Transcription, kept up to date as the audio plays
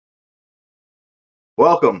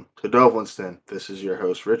Welcome to Dovelinston. This is your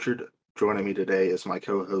host, Richard. Joining me today is my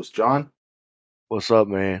co host, John, What's up,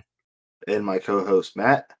 man? and my co host,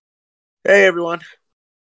 Matt. Hey, everyone.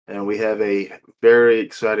 And we have a very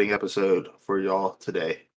exciting episode for y'all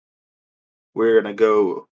today. We're going to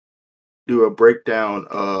go do a breakdown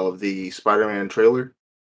of the Spider Man trailer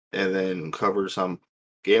and then cover some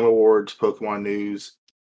Game Awards, Pokemon news,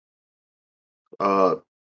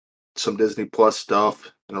 some Disney Plus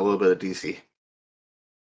stuff, and a little bit of DC.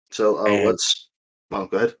 So And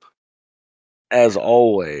go ahead. as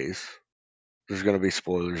always, there's going to be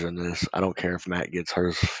spoilers in this. I don't care if Matt gets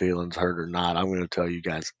her feelings hurt or not. I'm going to tell you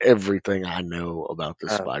guys everything I know about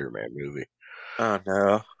this Spider-Man movie. Oh,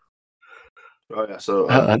 no. Oh, yeah. So,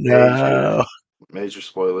 No. major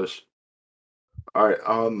spoilers. All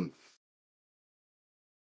right.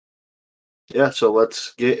 Yeah, so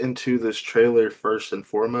let's get into this trailer first and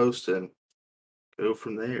foremost and go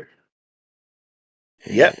from there.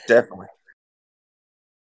 Yep, definitely.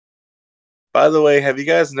 By the way, have you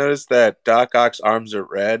guys noticed that Doc Ock's arms are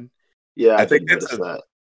red? Yeah, I think notice that.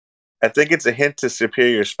 I think it's a hint to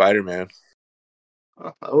Superior Spider-Man.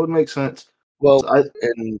 That would make sense. Well,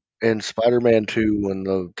 in Spider-Man 2, when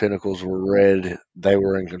the tentacles were red, they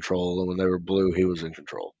were in control, and when they were blue, he was in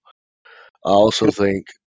control. I also think,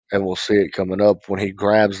 and we'll see it coming up, when he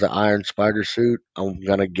grabs the Iron Spider suit, I'm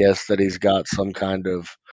going to guess that he's got some kind of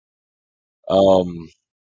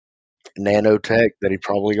nanotech that he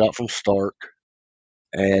probably got from Stark,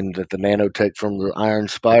 and that the nanotech from the Iron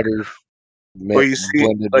Spider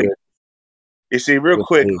blended with. You see, real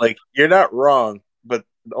quick, like, you're not wrong, but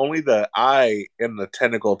only the eye and the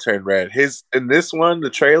tentacle turn red. In this one, the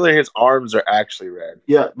trailer, his arms are actually red.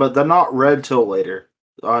 Yeah, but they're not red till later.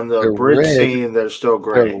 On the bridge scene, they're still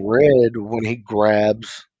gray. They're red when he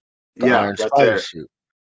grabs the Iron Spider suit.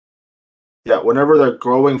 Yeah, whenever they're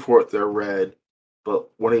growing for it, they're red. But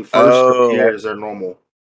when he first appears, they're normal.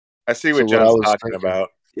 I see what John's talking about.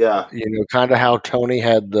 Yeah. You know, kind of how Tony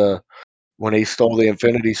had when he stole the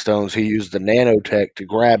Infinity Stones, he used the nanotech to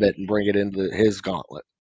grab it and bring it into his gauntlet.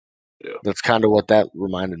 Yeah. That's kind of what that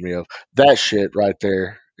reminded me of. That shit right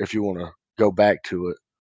there, if you want to go back to it.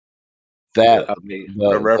 That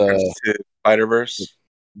a reference to Spider-Verse?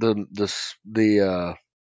 Right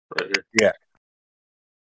here. Yeah.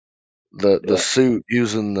 The suit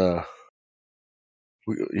using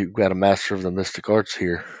you've got a master of the mystic arts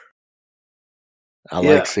here. I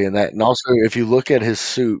like seeing that. And also, if you look at his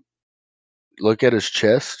suit, look at his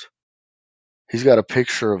chest, he's got a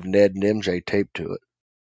picture of Ned and MJ taped to it.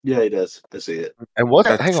 Yeah, he does. I see it. And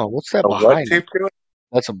hang on, what's that behind him?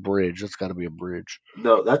 That's a bridge. That's got to be a bridge.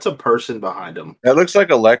 No, that's a person behind him. That looks like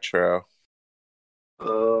Electro.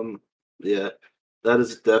 Yeah, that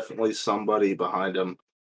is definitely somebody behind him.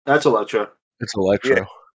 That's Electro. It's Electro. Yeah.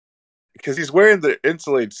 Because he's wearing the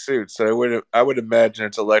insulated suit, so I would imagine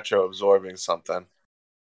it's Electro absorbing something.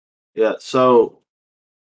 Yeah, so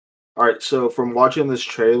all right, so from watching this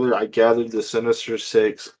trailer, I gathered the Sinister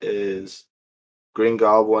Six is Green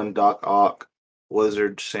Goblin, Doc Ock,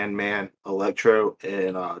 Lizard, Sandman, Electro,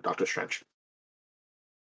 and Doctor Strange.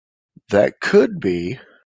 That could be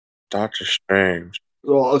Doctor Strange.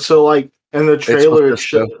 Well, so like in the trailer,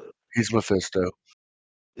 he's Mephisto.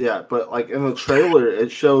 Yeah, but like in the trailer, it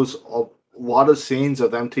shows a lot of scenes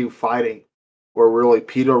of them two fighting, where really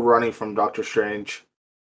Peter running from Doctor Strange.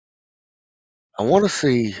 I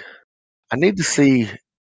need to see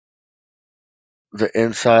the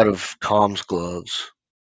inside of Tom's gloves.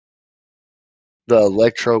 The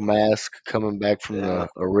Electro mask coming back from the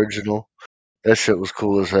original. That shit was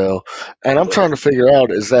cool as hell. And I'm trying to figure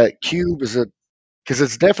out, is that cube, because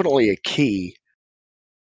it's definitely a key,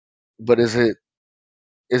 but is it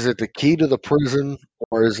the key to the prison,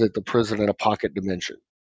 or is it the prison in a pocket dimension?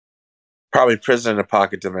 Probably prison in a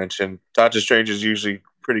pocket dimension. Doctor Strange is usually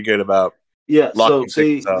pretty good about so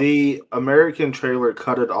see, the American trailer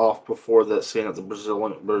cut it off before that scene at the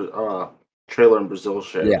Brazilian trailer in Brazil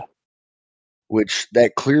showed. Yeah. Which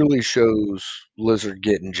that clearly shows Lizard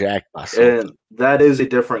getting jacked by something. And that is a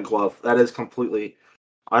different glove. That is completely.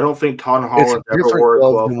 I don't think Tom Holland ever wore a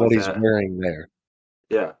glove than what he's wearing there.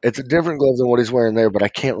 Yeah, it's a different glove than what he's wearing there, but I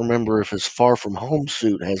can't remember if his Far From Home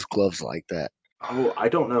suit has gloves like that. Oh, I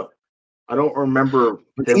don't know. I don't remember.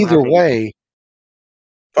 But either way,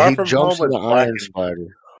 Far he From jumps Home in the Iron Spider.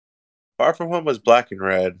 Far From Home was black and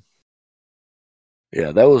red.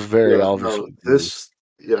 Yeah, that was very obvious.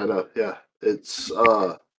 It's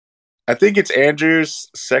I think it's Andrew's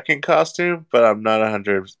second costume, but I'm not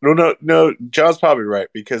 100. No. John's probably right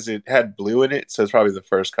because it had blue in it, so it's probably the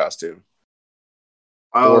first costume.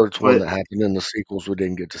 Or it's one that happened in the sequels we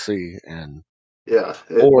didn't get to see, and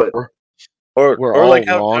We're or all like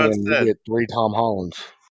how wrong, John and we said, get 3 Tom Hollands.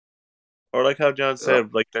 or like how John Yeah.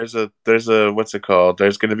 said, like there's a what's it called?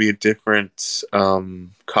 There's going to be a different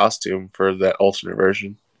costume for that alternate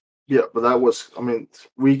version. Yeah, but that was, I mean,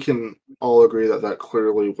 we can all agree that that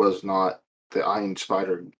clearly was not the Iron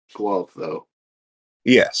Spider glove, though.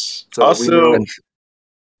 Yes. So we Also, know,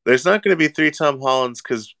 there's not going to be 3 Tom Hollands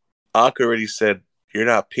because Ock already said you're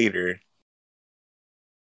not Peter.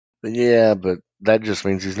 Yeah, but that just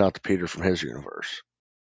means he's not the Peter from his universe.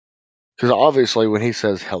 Because obviously, when he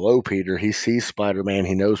says hello, Peter, he sees Spider-Man.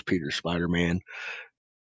 He knows Peter's Spider-Man.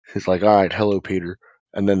 He's like, all right, hello, Peter.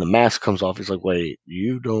 And then the mask comes off. He's like, wait,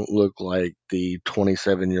 you don't look like the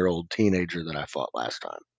 27-year-old teenager that I fought last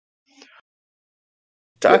time.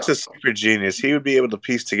 Doc's a super genius. He would be able to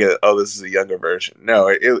piece together, oh, this is a younger version.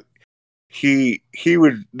 No, he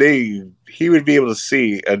would be able to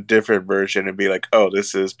see a different version and be like, oh,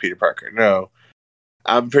 this is Peter Parker. No,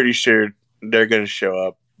 I'm pretty sure they're going to show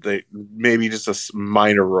up. They maybe just a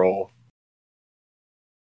minor role.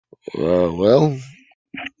 Well,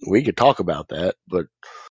 we could talk about that, but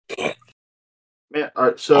man, all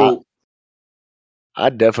right, so I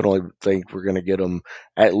definitely think we're going to get them,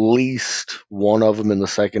 at least one of them in the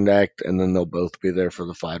second act, and then they'll both be there for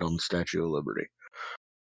the fight on the Statue of Liberty.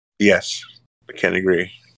 Yes, I can't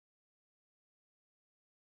agree.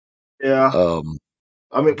 yeah,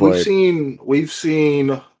 I mean, but we've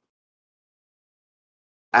seen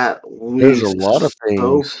at there's least a lot of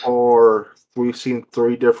so things. far, we've seen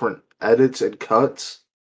 3 different edits and cuts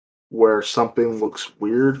where something looks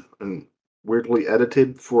weird and weirdly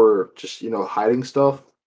edited for just, hiding stuff.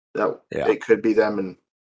 That it could be them in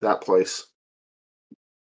that place.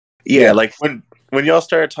 Yeah, like when y'all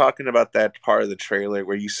started talking about that part of the trailer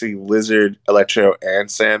where you see Lizard, Electro, and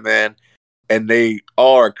Sandman, and they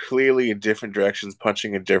all are clearly in different directions,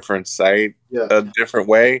 punching a different site, a different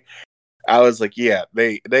way. I was like, yeah,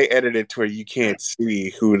 they edited to where you can't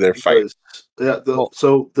see who they're fighting. Yeah,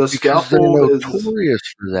 so the scaffold they're is notorious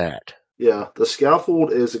for that. Yeah, the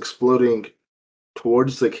scaffold is exploding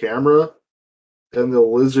towards the camera, and the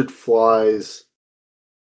lizard flies.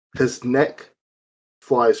 His neck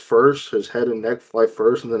flies first, his head and neck fly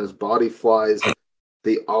first, and then his body flies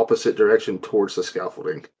the opposite direction towards the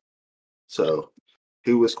scaffolding. So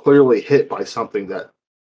he was clearly hit by something that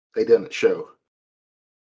they didn't show.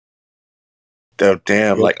 Oh,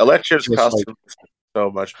 damn. Like, Electro's Just costume is so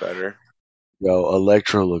much better. Yo,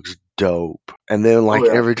 Electro looks dope. And then,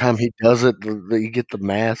 every time he does it, you get the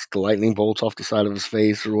mask, the lightning bolts off the side of his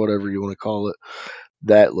face, or whatever you want to call it.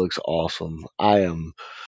 That looks awesome. I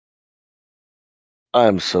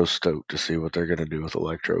am so stoked to see what they're going to do with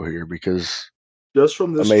Electro here, because just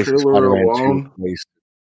from this Amazing trailer Spider-Man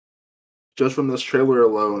 2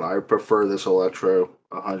 alone, I prefer this Electro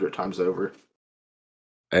 100 times over.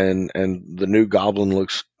 and the new Goblin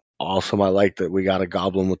looks awesome. I like that we got a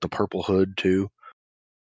Goblin with the purple hood too.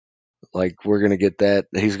 Like, we're gonna get that.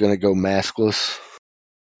 He's gonna go maskless.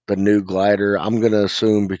 The new glider, I'm gonna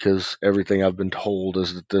assume, because everything I've been told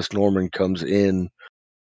is that this Norman comes in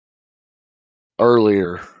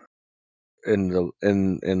earlier in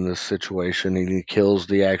the situation, and he kills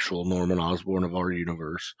the actual Norman Osborn of our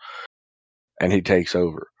universe, and he takes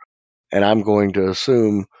over. And I'm going to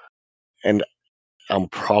assume, and I'm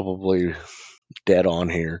probably dead on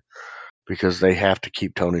here, because they have to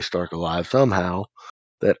keep Tony Stark alive somehow,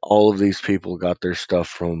 that all of these people got their stuff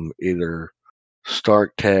from either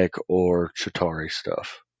Stark Tech or Chitauri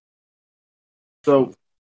stuff. So,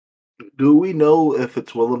 do we know if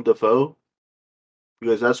it's Willem Dafoe?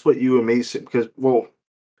 Because that's what you and me said. Because,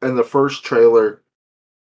 in the first trailer,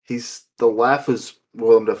 the laugh is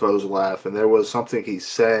Willem Dafoe's laugh, and there was something he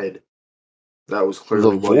said that was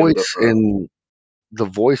clearly William Dafoe. The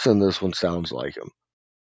voice in this one sounds like him.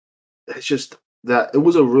 It's just that it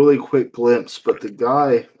was a really quick glimpse, but the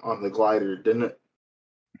guy on the glider didn't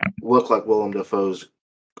look like Willem Dafoe's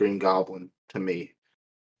Green Goblin to me.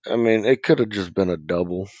 I mean, it could have just been a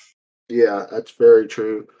double. Yeah, that's very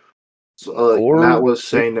true. So, Matt was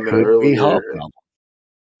saying to me earlier.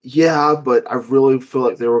 Yeah, but I really feel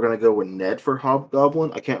like they were going to go with Ned for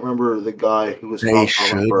Hobgoblin. I can't remember the guy who was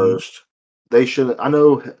Hobgoblin first. They shouldn't. I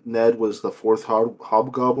know Ned was the fourth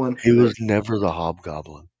Hobgoblin. He was never the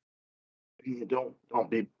Hobgoblin. Don't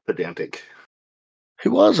be pedantic. He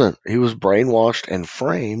wasn't. He was brainwashed and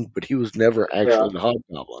framed, but he was never actually the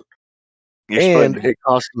Hobgoblin. And it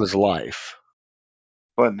cost him his life.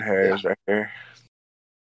 Splitting hairs right there.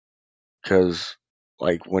 Because,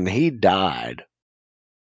 when he died,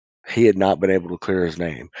 he had not been able to clear his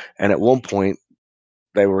name. And at one point,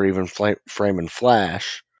 they were even framing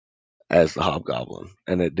Flash as the Hobgoblin,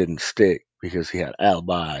 and it didn't stick because he had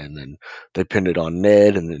alibi, and then they pinned it on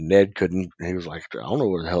Ned, and then Ned couldn't. He was like, I don't know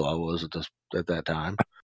where the hell I was at that time.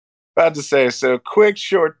 About to say, so quick,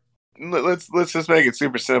 short. Let's just make it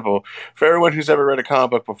super simple for everyone who's ever read a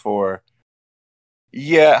comic book before.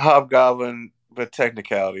 Yeah, Hobgoblin, but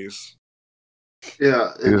technicalities.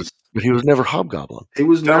 Yeah, But he was never Hobgoblin. He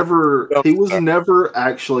was never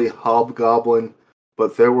actually Hobgoblin,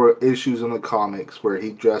 but there were issues in the comics where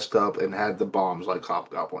he dressed up and had the bombs like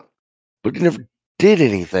Hobgoblin. But he never did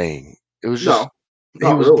anything. It was just he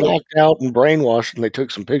was really. knocked out and brainwashed, and they took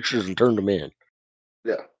some pictures and turned him in.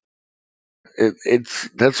 Yeah.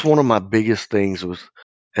 That's one of my biggest things was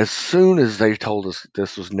as soon as they told us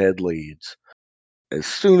this was Ned Leeds, as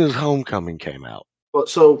soon as Homecoming came out. But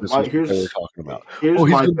so this was what they were talking about. He's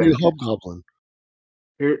going to be a Hobgoblin.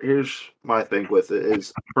 Here's my thing with it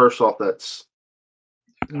is, first off, that's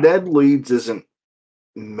Ned Leeds isn't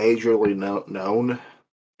majorly known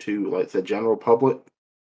to like the general public.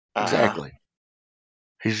 Exactly.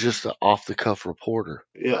 He's just an off the cuff reporter.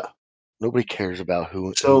 Yeah. Nobody cares about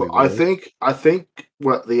who. So who he I think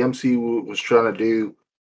what the MCU was trying to do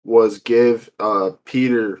was give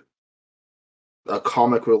Peter a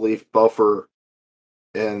comic relief buffer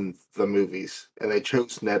in the movies, and they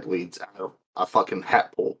chose Ned Leeds out of a fucking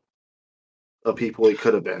hat full of people he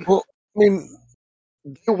could have been. Well, I mean,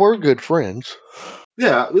 they were good friends.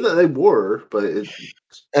 Yeah, they were, but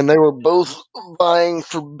and they were both vying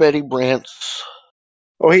for Betty Brant's.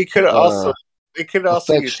 Well, he could also. It could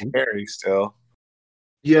also use Harry still.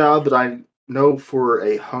 Yeah, but I know for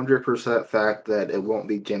 100% fact that it won't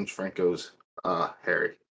be James Franco's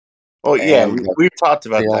Harry. Oh yeah, we've talked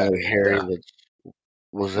about that. Only Harry that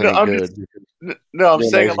was any good. I'm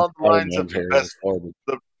saying along the lines of the best,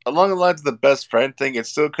 along the lines of the best friend thing, it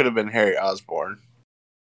still could have been Harry Osborn.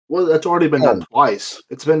 Well, that's already been done twice.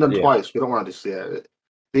 It's been done twice. We don't want to see it.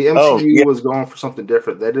 The MCU was going for something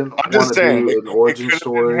different. They didn't want to do an origin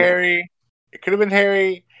story. It could have been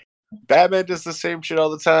Harry. Batman does the same shit all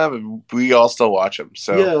the time, and we all still watch him.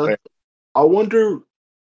 So yeah, I wonder.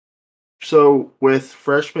 So with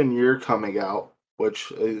freshman year coming out,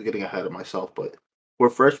 which is getting ahead of myself, but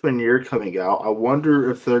with freshman year coming out, I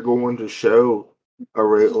wonder if they're going to show a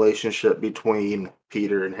relationship between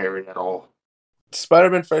Peter and Harry at all.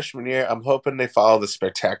 Spider-Man freshman year, I'm hoping they follow the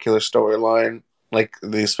Spectacular storyline, like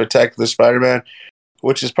the Spectacular Spider-Man,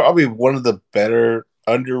 which is probably one of the better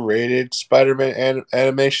underrated Spider-Man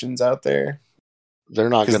animations out there. They're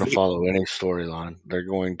not going to follow any storyline. They're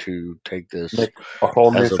going to take this like a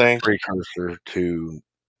whole new as thing, a precursor to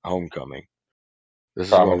Homecoming. This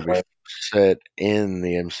is going to be set in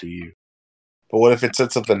the MCU. But what if it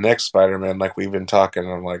sets up the next Spider-Man, like we've been talking?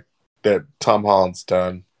 I'm like, that Tom Holland's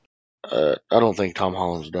done. I don't think Tom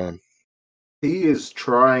Holland's done. He is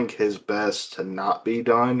trying his best to not be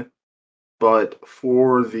done, but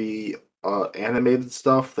for the animated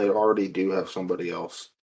stuff, they already do have somebody else.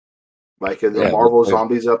 Like in the Marvel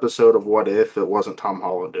Zombies episode of What If, it wasn't Tom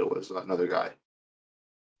Holland, it was another guy.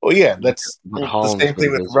 Well, yeah, that's the same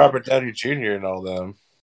thing with Robert Downey Jr. and all them.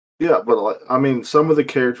 Yeah, but I mean, some of the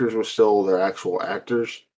characters were still their actual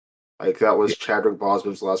actors. Like that was Chadwick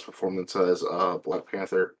Boseman's last performance as Black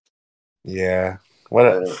Panther. Yeah,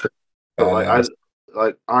 like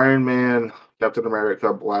Iron Man, Captain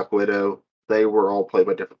America, Black Widow, they were all played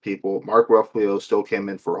by different people. Mark Ruffalo still came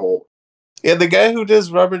in for Hulk. Yeah, the guy who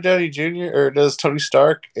does Robert Downey Jr. or does Tony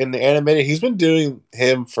Stark in the animated, he's been doing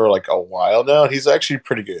him for like a while now. He's actually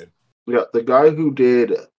pretty good. Yeah, the guy who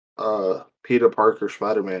did Peter Parker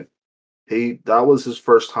Spider-Man, that was his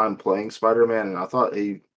first time playing Spider-Man, and I thought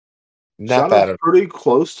he sounded pretty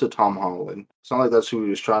close to Tom Holland. It's not like that's who he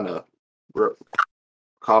was trying to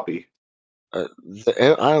copy.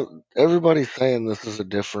 Everybody's saying this is a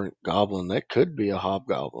different Goblin. That could be a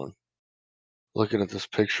Hobgoblin. Looking at this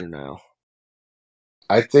picture now,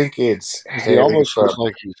 I think it's Harry. He almost looks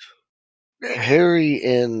like Harry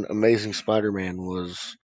in Amazing Spider-Man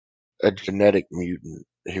was a genetic mutant.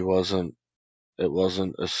 He wasn't. It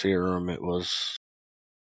wasn't a serum. It was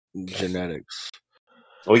genetics.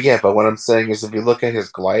 Well, yeah, but what I'm saying is, if you look at his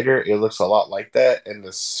glider, it looks a lot like that, and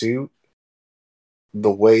the suit,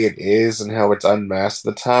 the way it is and how it's unmasked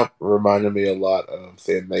at the top, reminded me a lot of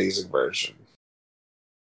the Amazing version.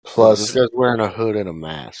 Plus, this guy's wearing a hood and a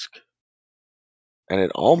mask, and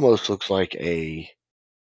it almost looks like a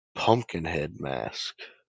Pumpkinhead mask.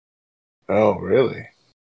 Oh, really?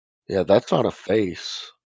 Yeah, that's not a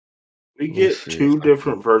face. We get two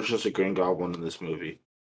different versions of Green Goblin in this movie.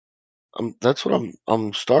 That's what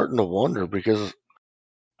I'm starting to wonder, because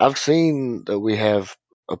I've seen that we have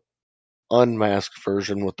a unmasked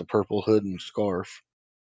version with the purple hood and scarf.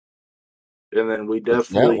 And then we That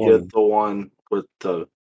definitely one, get the one with the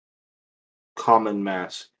common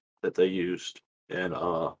mask that they used in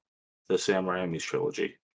the Sam Raimi's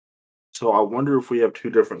trilogy. So I wonder if we have two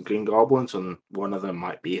different Green Goblins, and one of them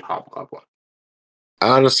might be Hobgoblin. I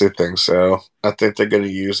honestly think so. I think they're going to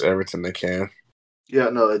use everything they can. Yeah,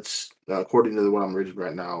 no, it's according to what I'm reading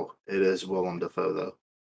right now, it is Willem Dafoe though.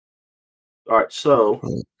 All right, so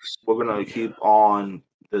we're gonna keep on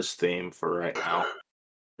this theme for right now,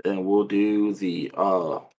 and we'll do the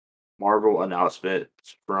Marvel announcements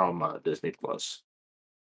from Disney Plus.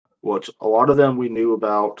 Which a lot of them we knew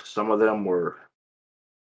about. Some of them were,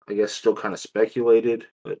 I guess, still kind of speculated,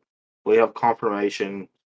 but we have confirmation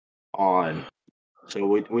on. So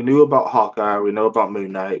we knew about Hawkeye, we know about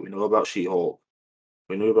Moon Knight, we know about She-Hulk,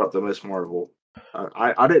 we knew about the Miss Marvel.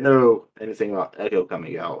 I didn't know anything about Echo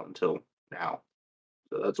coming out until now.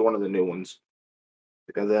 So that's one of the new ones.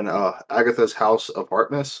 And then Agatha's House of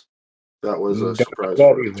Harkness. That was a Don't know surprise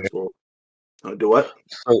that for us either. as well. Do what?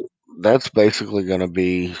 so that's basically going to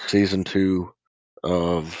be season 2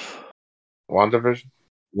 of WandaVision?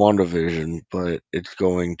 WandaVision, but it's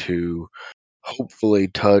going to hopefully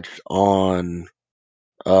touch on.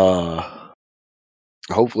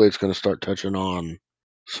 Hopefully, it's going to start touching on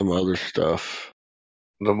some other stuff.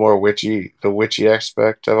 The witchy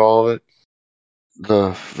aspect of all of it.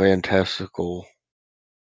 The fantastical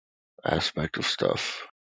aspect of stuff.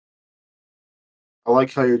 I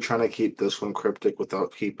like how you're trying to keep this one cryptic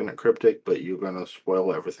without keeping it cryptic, but you're gonna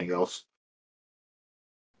spoil everything else.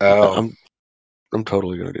 Oh, I'm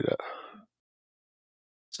totally going to do that.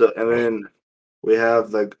 So, and then we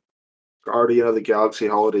have the Guardian of the Galaxy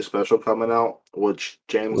Holiday Special coming out, which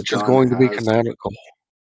James Which is Gunn going to be has. canonical.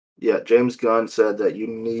 Yeah, James Gunn said that you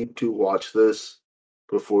need to watch this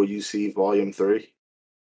before you see Volume 3.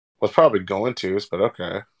 was probably going to, but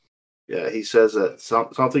okay. Yeah, he says that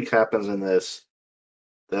something happens in this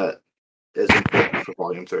that is important for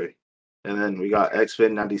Volume 3. And then we got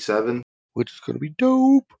X-Men 97. Which is going to be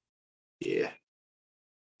dope. Yeah.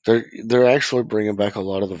 They're actually bringing back a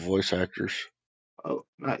lot of the voice actors. Oh,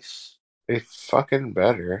 nice. They fucking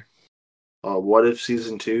better. What If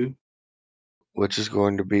Season 2? Which is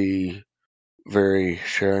going to be very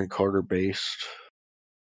Sharon Carter based.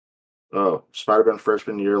 Oh, Spider-Man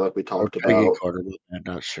Freshman Year, like we Or talked Peggy about. Carter,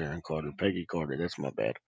 not Sharon Carter. Peggy Carter, that's my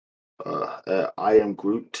bad. I Am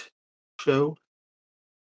Groot show.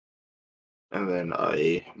 And then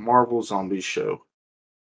a Marvel Zombies show.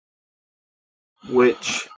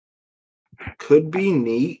 Which could be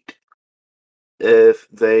neat if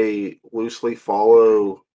they loosely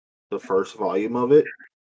follow the first volume of it,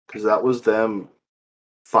 because that was them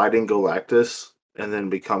fighting Galactus and then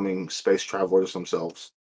becoming space travelers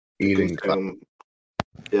themselves to Eating. consume.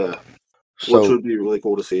 Yeah, which So, would be really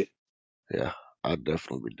cool to see. yeah, I'd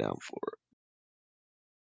definitely be down for it.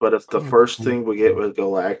 But if the first thing we get with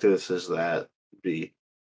Galactus is that, it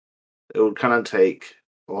would kind of take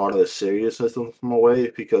a lot of the seriousness from him away,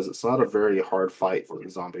 because it's not a very hard fight for the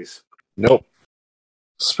zombies. Nope.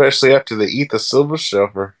 Especially after they eat the Silver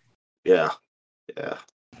Surfer. Yeah, yeah.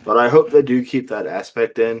 But I hope they do keep that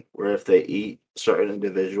aspect in, where if they eat certain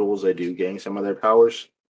individuals, they do gain some of their powers.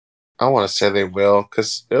 I want to say they will,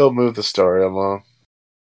 because it'll move the story along.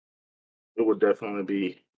 It would definitely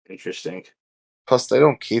be interesting. Plus, they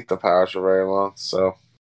don't keep the powers for very long, so.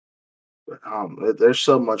 But, there's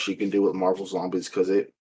so much you can do with Marvel Zombies, because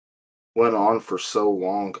it went on for so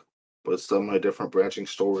long with so many different branching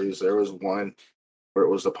stories. There was one where it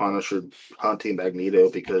was the Punisher hunting Magneto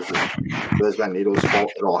because it was Magneto's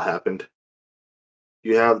fault it all happened.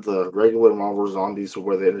 You have the regular Marvel Zombies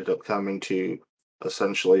where they ended up coming to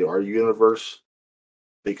essentially our universe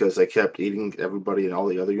because they kept eating everybody in all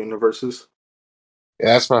the other universes.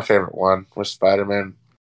 Yeah, that's my favorite one, where Spider-Man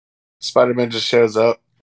just shows up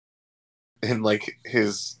in, like,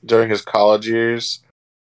 during his college years.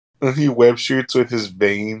 And he web shoots with his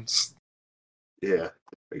veins. Yeah,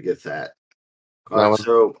 I get that. That All right, was-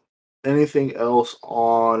 so anything else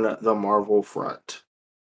on the Marvel front?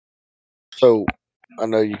 So, I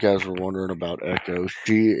know you guys were wondering about Echo.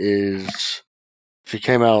 She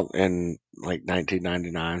came out in like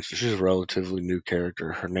 1999, so she's a relatively new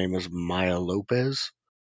character. Her name is Maya Lopez.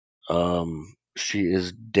 She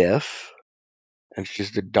is deaf, and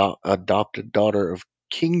she's the adopted daughter of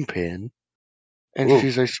Kingpin, and Ooh,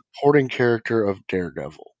 she's a supporting character of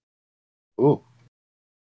Daredevil. ooh.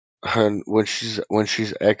 And when she's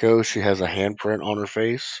Echo, she has a handprint on her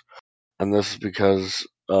face, and this is because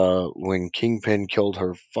when Kingpin killed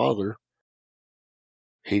her father,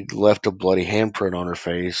 he left a bloody handprint on her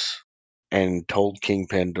face and told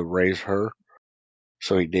Kingpin to raise her.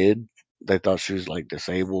 So he did. They thought she was like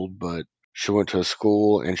disabled, but she went to a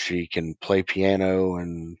school and she can play piano,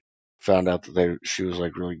 and found out that she was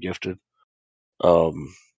like really gifted.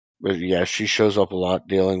 But yeah, she shows up a lot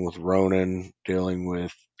dealing with Ronan,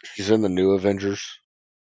 she's in the new Avengers.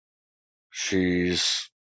 She's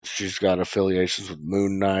got affiliations with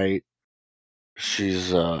Moon Knight.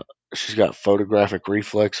 She's got photographic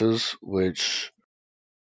reflexes, which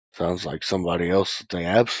sounds like somebody else that they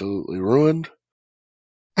absolutely ruined.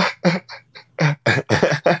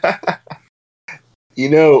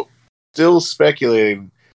 Still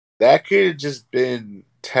speculating. That could have just been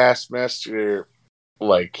Taskmaster.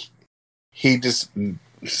 Like, he just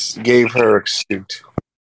gave her a suit.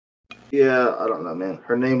 Yeah, I don't know, man.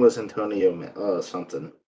 Her name was Antonio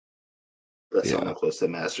something. That's someone close to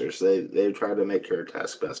Masters. They tried to make her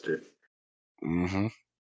Taskmaster. Mm-hmm.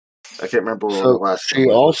 I can't remember what the So last she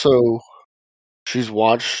one was. she's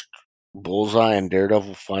watched Bullseye and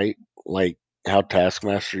Daredevil fight, like how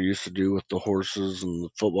Taskmaster used to do with the horses and the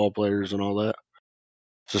football players and all that.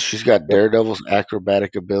 So she's got Daredevil's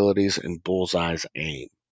acrobatic abilities and Bullseye's aim.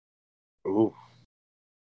 Ooh.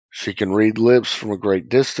 She can read lips from a great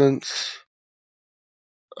distance.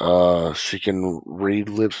 She can read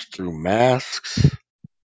lips through masks.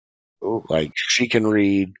 Ooh. Like, she can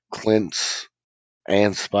read Clint's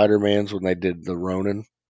and Spider-Man's when they did the Ronin,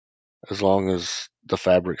 as long as the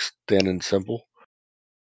fabric's thin and simple.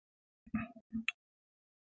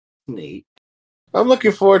 Neat. I'm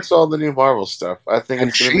looking forward to all the new Marvel stuff. I think And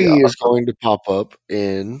it's going to she be awesome. is going to pop up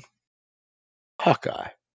in Hawkeye,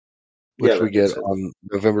 which we get on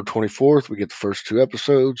November 24th. We get the first 2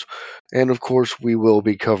 episodes, and of course, we will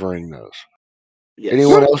be covering those. Yes.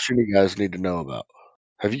 Anyone else you guys need to know about?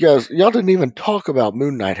 Have you guys? Y'all didn't even talk about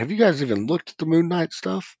Moon Knight. Have you guys even looked at the Moon Knight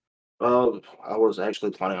stuff? I was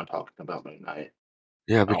actually planning on talking about Moon Knight.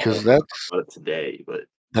 Yeah, because that's about it today, but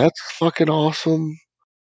that's fucking awesome.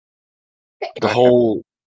 The whole,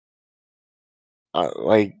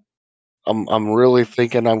 like, I'm really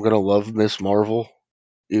thinking I'm gonna love Miss Marvel,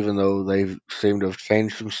 even though they seem to have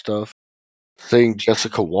changed some stuff. Seeing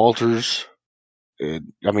Jessica Walters,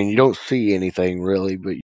 I mean, you don't see anything really,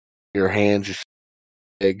 but your hands are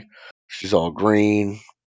big. She's all green.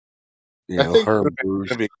 I think her it's Bruce.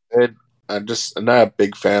 going to be good. I'm not a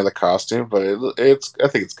big fan of the costume, but I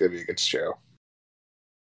think it's going to be a good show.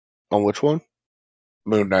 On which one?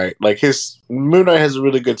 Moon Knight. Moon Knight has a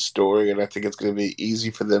really good story, and I think it's going to be easy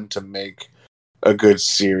for them to make a good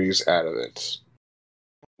series out of it.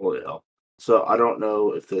 Well, yeah. So I don't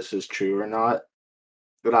know if this is true or not,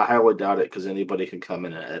 but I highly doubt it because anybody can come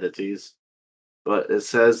in and edit these. But it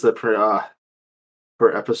says that for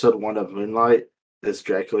episode 1 of Moonlight, this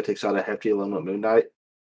Dracula takes out a hefty limb with Moon Knight.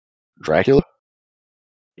 Dracula?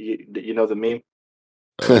 You know the meme?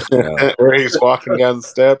 No. Where he's walking down the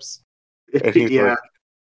steps, and he's Yeah.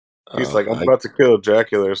 like, I'm about to kill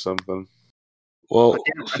Dracula or something. Well, I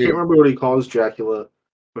can't remember what he calls Dracula,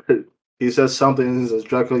 but he says something. He says,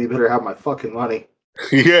 "Dracula, you better have my fucking money."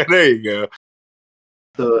 Yeah, there you go.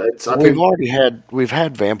 So we've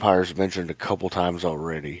had vampires mentioned a couple times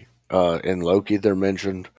already. In Loki, they're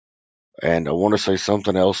mentioned, and I want to say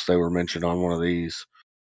something else they were mentioned on one of these.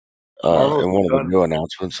 In one of the new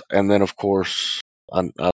announcements, and then of course,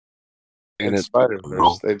 in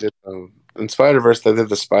Spider-Verse, they did in Spider-Verse they did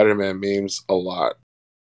the Spider-Man memes a lot.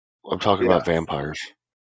 I'm talking about vampires.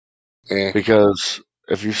 Because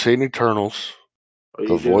if you've seen Eternals,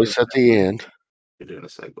 the voice at the end. You're doing a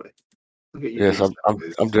segue. Yes,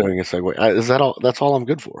 I'm doing a segue. Is that all? That's all I'm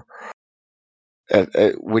good for.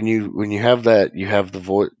 When you have that, you have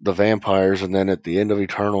the vampires, and then at the end of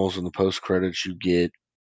Eternals in the post credits, you get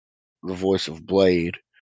the voice of Blade.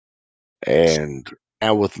 And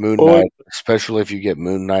now with Moon Knight, especially if you get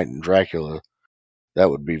Moon Knight and Dracula, that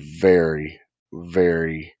would be very,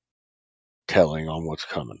 very telling on what's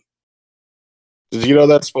coming. Did you know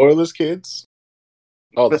that spoilers, kids?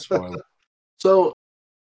 Oh, the spoiler. So,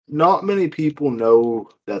 not many people know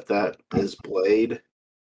that is Blade,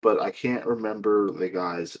 but I can't remember the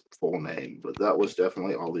guy's full name. But that was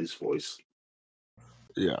definitely Ollie's voice.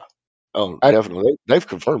 Yeah. Oh, definitely. They've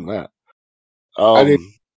confirmed that. I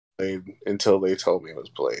didn't Blade until they told me it was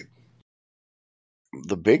Blade.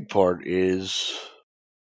 The big part is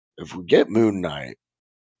if we get Moon Knight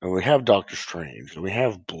and we have Doctor Strange and we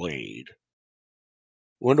have Blade,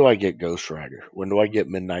 when do I get Ghost Rider? When do I get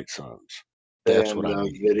Midnight Suns? That's what I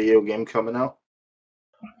need. Video game coming out?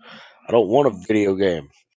 I don't want a video game.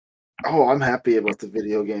 Oh, I'm happy about the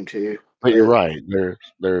video game too. But you're right.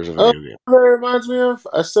 There's a video game. That reminds me of.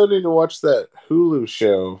 I still need to watch that Hulu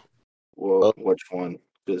show. Well, which one?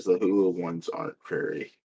 Because the Hulu ones aren't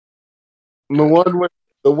very. The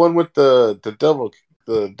one with the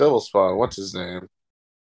the double spawn. What's his name?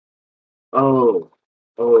 Oh,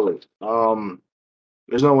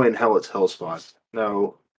 there's no way in hell it's Hellspawn.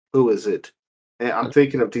 No, who is it? And I'm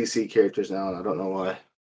thinking of DC characters now, and I don't know why.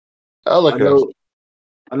 I'll look I it up.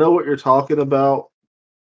 know what you're talking about.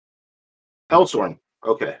 Hellstorm.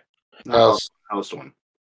 Okay, not Hellstorm.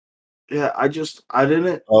 Yeah, I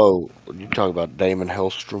didn't. Oh, you talk about Damon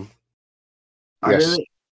Hellstrom? I Yes. didn't.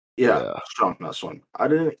 Yeah, Yeah. Storm, not Storm. I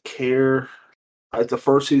didn't care. The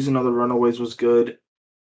first season of the Runaways was good.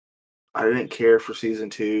 I didn't care for season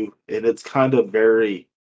 2, and it's kind of very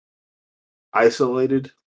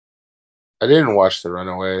isolated. I didn't watch The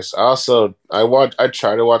Runaways. I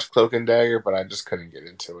tried to watch Cloak and Dagger, but I just couldn't get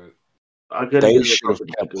into it. They should have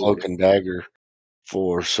kept Cloak and Dagger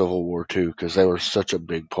for Civil War II because they were such a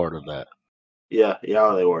big part of that. Yeah,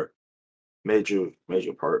 they were. Major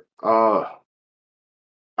part.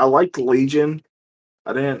 I liked Legion.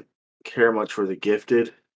 I didn't care much for The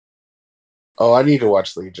Gifted. Oh, I need to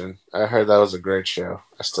watch Legion. I heard that was a great show.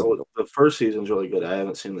 The first season's really good. I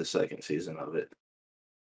haven't seen the second season of it.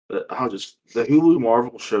 But the Hulu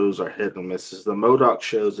Marvel shows are hit and misses. The MODOK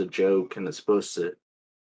show's a joke, and you're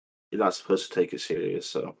not supposed to take it serious.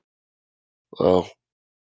 So, well,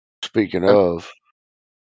 speaking of,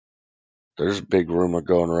 there's a big rumor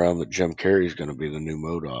going around that Jim Carrey's going to be the new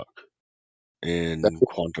MODOK in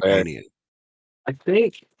Quantumania. I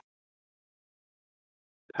think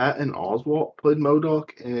Patton Oswalt played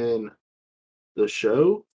MODOK in the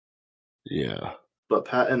show. Yeah. But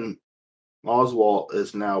Patton Oswalt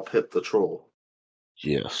is now Pip the Troll.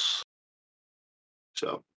 Yes.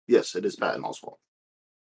 So, yes, it is Patton Oswalt.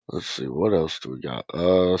 Let's see, what else do we got?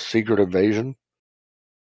 Secret Invasion.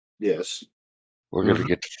 Yes. We're going to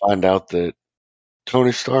get to find out that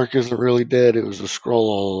Tony Stark isn't really dead. It was a Skrull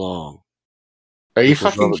all along. Are you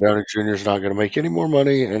because fucking? Robert Downey Jr. is not going to make any more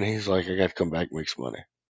money, and he's like, I got to come back and make some money.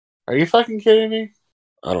 Are you fucking kidding me?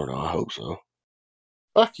 I don't know. I hope so.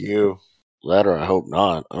 Fuck you. That or I hope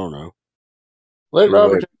not. I don't know. Let Either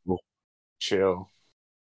Robert way, chill.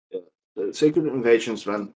 Yeah. The Secret Invasion's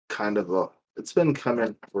been it's been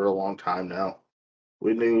coming for a long time now.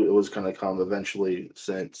 We knew it was going to come eventually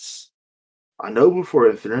since, I know before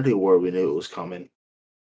Infinity War we knew it was coming.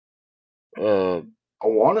 I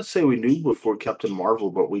want to say we knew before Captain Marvel,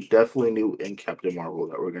 but we definitely knew in Captain Marvel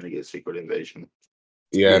that we're going to get Secret Invasion.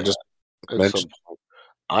 Yeah, just at some point.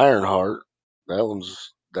 Ironheart,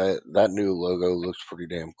 that new logo looks pretty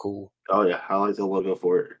damn cool. Oh yeah, I like the logo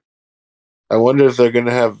for it. I wonder if they're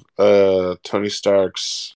gonna have Tony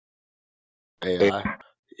Stark's AI.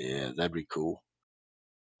 Yeah, that'd be cool.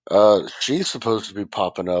 She's supposed to be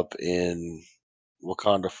popping up in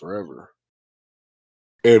Wakanda Forever.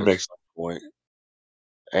 It makes some point.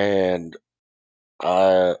 And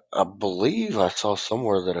I believe I saw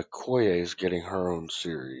somewhere that Okoye is getting her own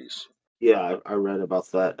series. Yeah, I read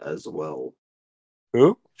about that as well.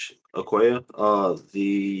 Who? Okoye?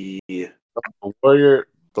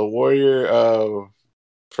 The warrior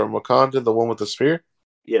from Wakanda, the one with the spear?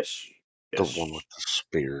 Yes. The one with the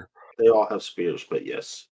spear. They all have spears, but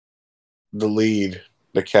yes. The lead,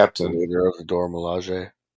 the captain. The leader of the Dora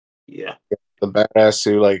Milaje. Yeah. The badass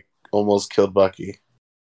who almost killed Bucky.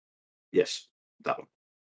 Yes. That one.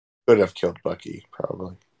 Could have killed Bucky,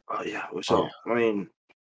 probably. Yeah. So I mean,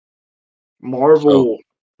 Marvel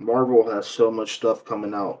has so much stuff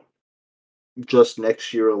coming out just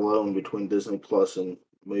next year alone between Disney Plus and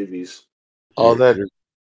movies. All that.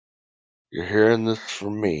 You're hearing this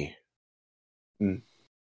from me.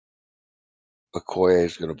 Okoye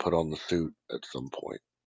is going to put on the suit at some point.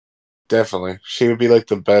 Definitely. She would be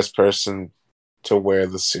the best person to wear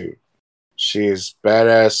the suit. She is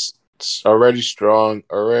badass, already strong,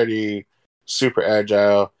 already super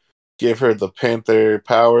agile. Give her the Panther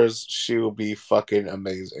powers, she will be fucking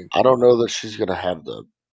amazing. I don't know that she's going to have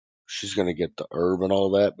she's going to get the herb and all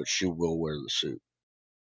that, but she will wear the suit.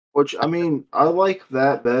 Which, I mean, I like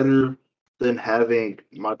that better than having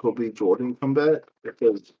Michael B. Jordan come back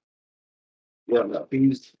because, he's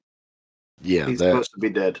supposed to be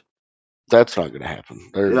dead. That's not going to happen.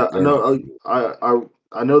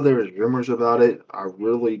 I know there's rumors about it. I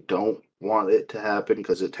really don't want it to happen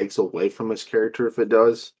because it takes away from his character if it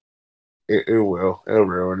does. It will. It'll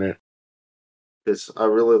ruin it. Because I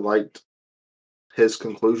really liked his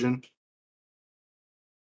conclusion.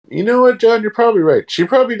 You know what, John? You're probably right. She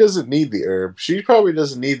probably doesn't need the herb. She probably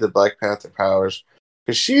doesn't need the Black Panther powers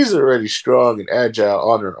because she's already strong and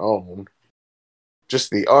agile on her own. Just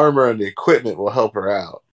the armor and the equipment will help her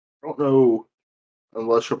out. I don't know,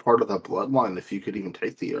 unless you're part of the bloodline, if you could even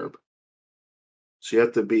take the herb. So you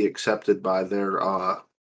have to be accepted by their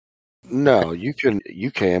No, you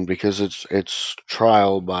can because it's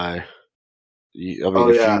trial by. I mean, Oh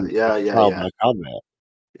if yeah, you trial yeah. by combat.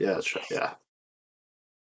 Yeah, that's right. Yeah.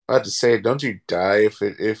 I had to say, don't you die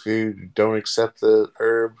if you don't accept the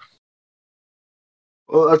herb?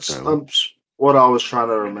 Well, that's No. what I was trying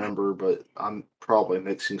to remember, but I'm probably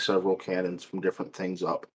mixing several canons from different things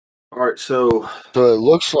up. All right, so So it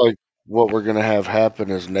looks like what we're gonna have happen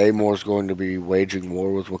is Namor's going to be waging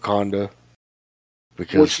war with Wakanda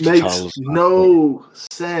because which makes T'Challa's not there. no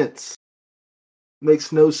sense.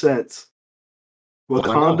 Makes no sense. Why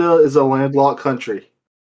not? Wakanda is a landlocked country.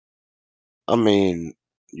 I mean,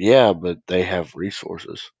 yeah, but they have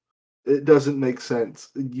resources. It doesn't make sense.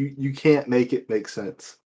 You can't make it make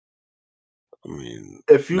sense. I mean,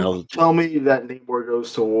 If now you that tell me that Namor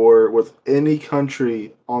goes to war with any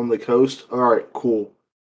country on the coast, all right, cool.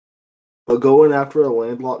 But going after a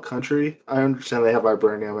landlocked country, I understand they have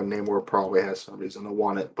vibranium and Namor probably has some reason to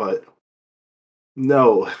want it, but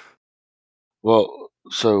no. well,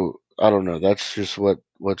 so I don't know. That's just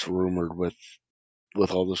what's rumored with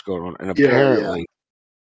all this going on, and Yeah. apparently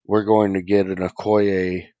we're going to get an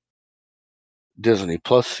Okoye Disney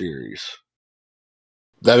Plus series.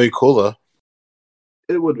 That'd be cool though.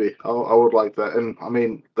 It would be. I would like that. And I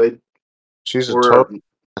mean, She's a were total.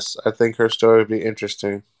 I think her story would be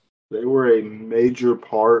interesting. they were a major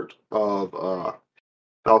part of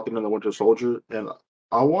Falcon and the Winter Soldier, and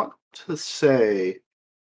I want to say,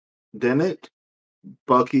 didn't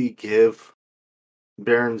Bucky give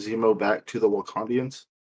Baron Zemo back to the Wakandians?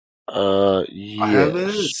 I haven't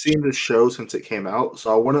Yes, seen the show since it came out,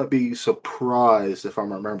 so I wouldn't be surprised if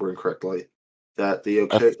I'm remembering correctly that the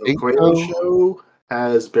I think Okoye so. show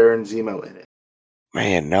has Baron Zemo in it.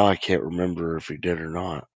 Man, now I can't remember if he did or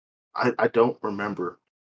not. I don't remember.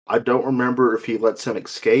 I don't remember if he lets him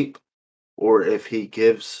escape or if he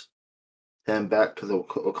gives him back to the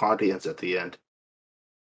Wakandians at the end.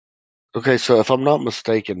 Okay, so if I'm not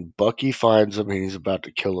mistaken, Bucky finds him and he's about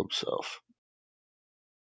to kill himself,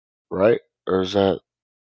 right? Or is that?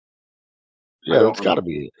 I Yeah, don't that's got to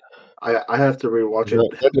remember. be it. I have to rewatch it.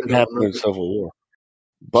 That I didn't don't happen in remember. Civil War.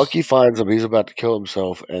 Bucky finds him, he's about to kill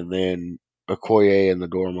himself, and then Okoye and the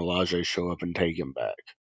Dora Milaje show up and take him back.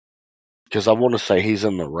 Because I want to say he's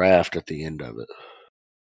in the raft at the end of it.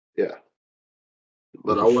 Yeah, We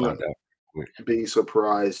but I can find wouldn't out quick. be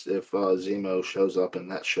surprised if Zemo shows up in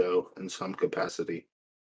that show in some capacity.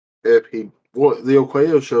 If he, well, the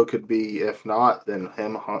Okoye show could be, if not, then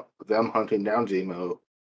them hunting down Zemo.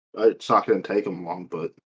 It's not going to take them long,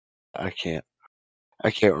 but I can't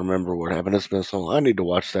remember what happened. It's been so long. I need to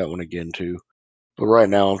watch that one again too. But right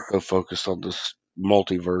now I'm so focused on this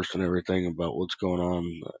multiverse and everything about what's going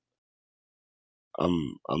on.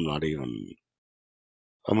 I'm I'm not even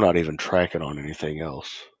I'm not even tracking on anything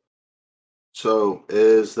else. so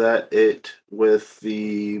is that it with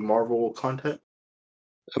the Marvel content?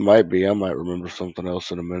 It might be. I might remember something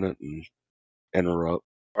else in a minute and interrupt.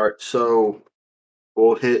 All right, so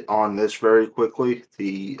we'll hit on this very quickly.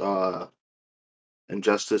 The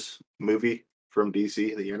Injustice movie from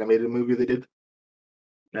DC, the animated movie they did.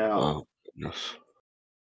 Now, Oh goodness.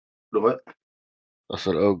 what? I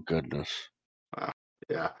said, oh goodness.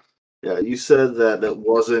 Yeah, yeah. You said that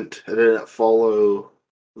it didn't follow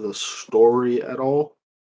the story at all,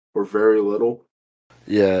 or very little.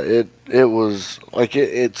 Yeah, it was like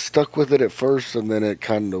it stuck with it at first and then it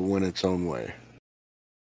kind of went its own way.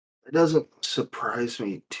 It doesn't surprise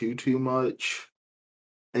me too much.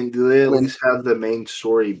 And do they I at mean, least have the main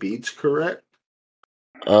story beats correct?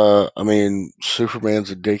 I mean,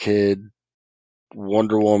 Superman's a dickhead.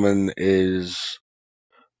 Wonder Woman is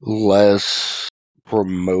less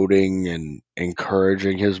promoting and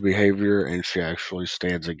encouraging his behavior, and she actually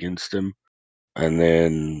stands against him. And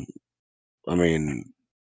then, I mean,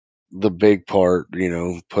 the big part,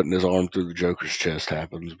 putting his arm through the Joker's chest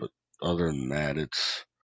happens, but other than that,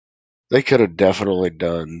 they could have definitely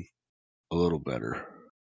done a little better.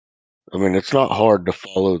 I mean, it's not hard to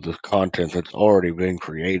follow the content that's already been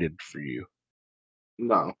created for you.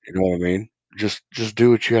 No. You know what I mean? Just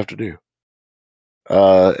do what you have to do.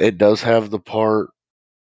 It does have the part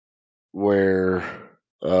where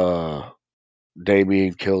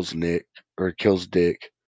Damian kills Nick or kills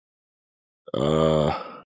Dick. I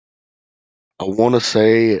want to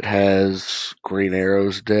say it has Green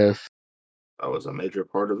Arrow's death. That was a major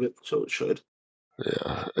part of it, so it should.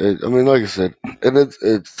 Yeah, I mean, like I said, and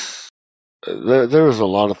it's there was a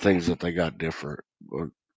lot of things that they got different, but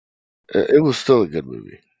it was still a good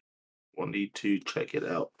movie. We'll need to check it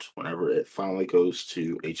out whenever it finally goes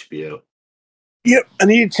to HBO. Yep, I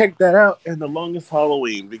need to check that out. And The Longest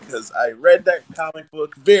Halloween, because I read that comic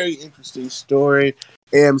book, very interesting story.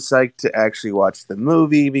 am psyched to actually watch the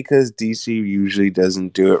movie because DC usually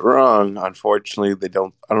doesn't do it wrong. Unfortunately, I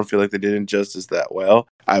don't feel like they did Injustice that well.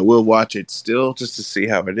 I will watch it still just to see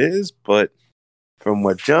how it is, but from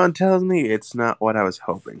what John tells me, it's not what I was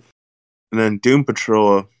hoping. And then Doom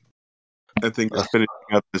Patrol, I think, is finishing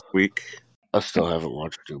up this week. I still haven't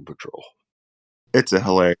watched Doom Patrol. It's a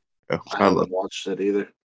hilarious show. I haven't watched it either.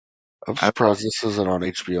 I'm surprised this isn't on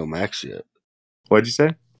HBO Max yet. What'd you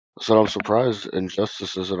say? So I'm surprised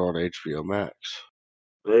Injustice isn't on HBO Max.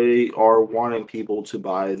 They are wanting people to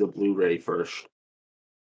buy the Blu-ray first.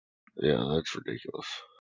 Yeah, that's ridiculous.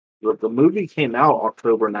 But the movie came out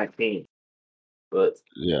October 19th. But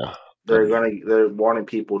yeah, they're wanting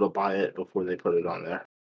people to buy it before they put it on there.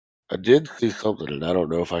 I did see something, and I don't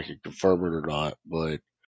know if I can confirm it or not, but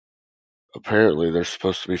apparently they're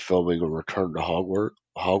supposed to be filming a Return to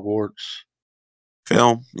Hogwarts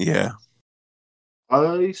film. Yeah,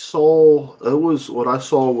 what I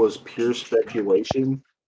saw was pure speculation,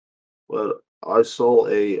 but I saw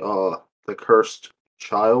the Cursed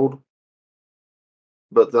Child,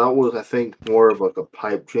 but that was, I think, more of like a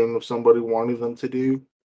pipe dream of somebody wanting them to do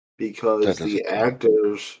because the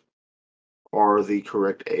actors are the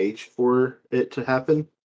correct age for it to happen.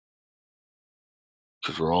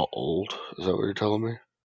 Because we're all old. Is that what you're telling me?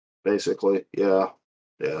 Basically, yeah.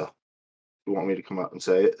 You want me to come out and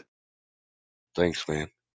say it? Thanks, man.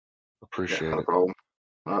 Appreciate Not a it. problem.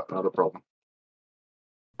 Not a problem.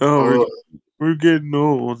 Oh, we're getting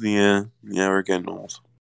old. Yeah, we're getting old.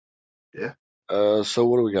 Yeah. So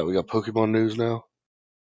what do we got? We got Pokemon news now?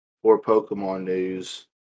 For Pokemon news.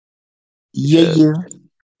 Yeah.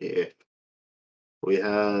 We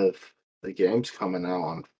have the games coming out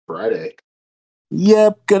on Friday.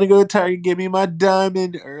 Yep, gonna go to Target, get me my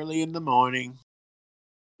diamond early in the morning.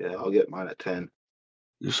 Yeah, I'll get mine at 10.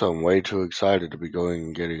 You sound way too excited to be going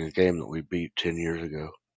and getting a game that we beat 10 years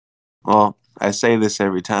ago. Well, I say this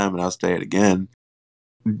every time, and I'll say it again.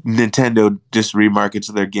 Nintendo just remarkets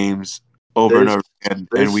their games over and over again,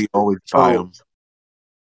 and we always buy them.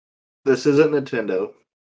 This isn't Nintendo.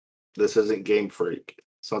 This isn't Game Freak.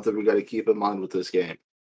 Something we got to keep in mind with this game.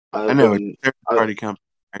 I know, it's a third-party company,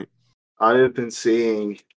 right? I have been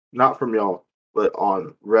seeing, not from y'all, but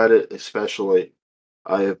on Reddit especially,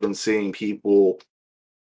 I have been seeing people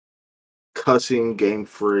cussing Game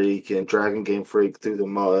Freak and dragging Game Freak through the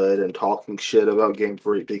mud and talking shit about Game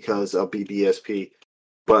Freak because of BDSP.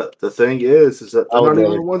 But the thing is that they're not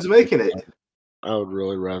even the ones making it. I would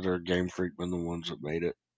really rather Game Freak been the ones that made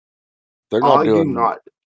it. They're not I doing.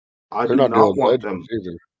 I do not want them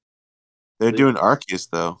either. They're doing Arceus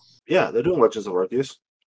though. Yeah, they're doing Legends of Arceus.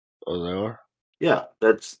 Oh, they are. Yeah,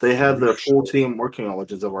 they have their full team working on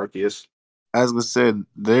Legends of Arceus. As I said,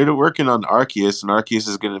 they're working on Arceus, and Arceus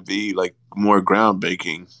is going to be like more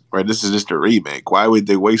groundbreaking, right? This is just a remake. Why would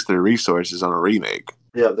they waste their resources on a remake?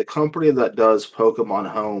 Yeah, the company that does Pokemon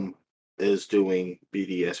Home is doing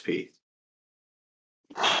BDSP.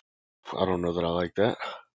 I don't know that I like that.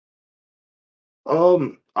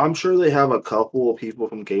 I'm sure they have a couple of people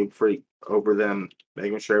from Game Freak over them,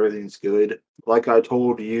 making sure everything's good. Like I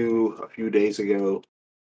told you a few days ago,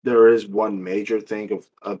 there is one major thing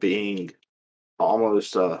of being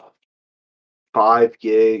almost a 5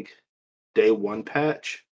 gig day one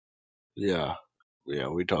patch. Yeah,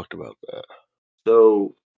 we talked about that.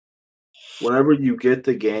 So whenever you get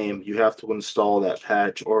the game, you have to install that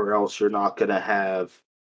patch, or else you're not going to have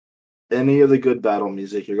any of the good battle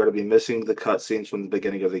music. You're going to be missing the cutscenes from the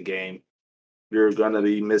beginning of the game. You're going to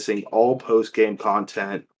be missing all post-game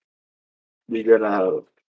content. You're going to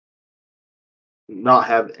not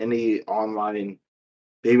have any online,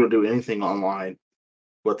 be able to do anything online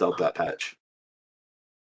without that patch.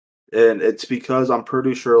 And it's because I'm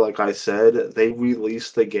pretty sure, like I said, they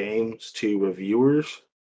released the games to reviewers,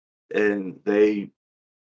 and they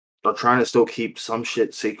are trying to still keep some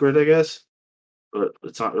shit secret, I guess. But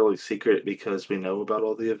it's not really secret because we know about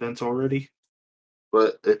all the events already.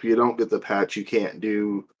 But if you don't get the patch, you can't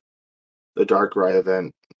do the Darkrai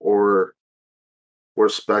event, or we're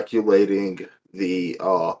speculating the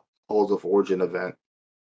Halls of Origin event,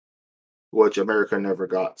 which America never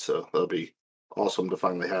got, so that'll be awesome to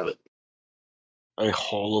finally have it. A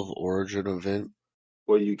Hall of Origin event?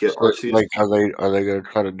 Where you get Arceus? Like, are they gonna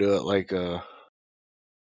try to do it like I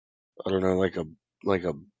don't know, like a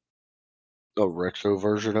retro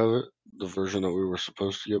version of it? The version that we were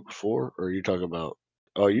supposed to get before? Or are you talking about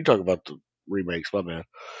the remakes, my man.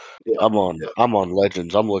 Yeah, I'm on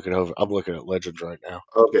Legends. I'm looking at Legends right now.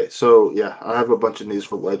 Okay, so yeah, I have a bunch of news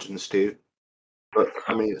for Legends too. But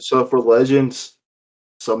I mean, so for Legends,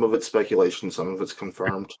 some of it's speculation, some of it's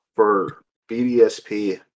confirmed. For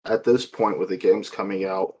BDSP, at this point, with the games coming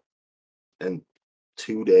out in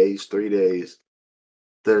 2 days, 3 days,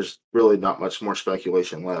 there's really not much more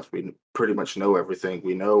speculation left. We pretty much know everything.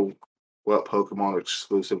 We know what Pokemon are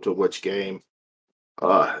exclusive to which game.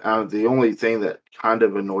 The only thing that kind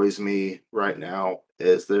of annoys me right now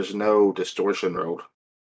is there's no Distortion Road.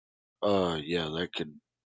 Yeah,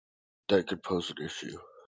 that could pose an issue.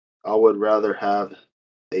 I would rather have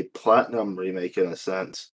a Platinum remake in a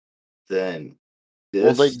sense than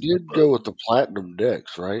this. Well, they did go with the Platinum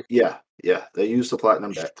decks, right? Yeah, they use the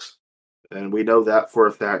Platinum decks. And we know that for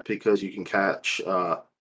a fact because you can catch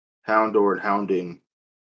Houndour and Houndoom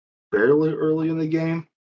fairly early in the game,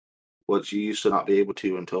 which you used to not be able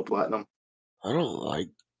to until Platinum.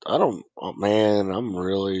 Oh man, I'm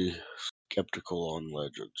really skeptical on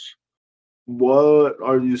Legends. What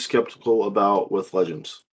are you skeptical about with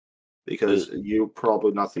Legends? Because you're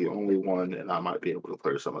probably not the only one, and I might be able to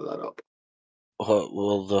clear some of that up.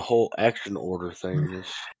 Well, the whole action order thing is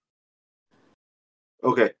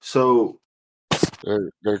Okay, so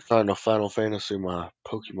they're trying to Final Fantasy my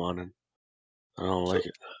Pokemon, and I don't like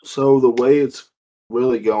it. So the way it's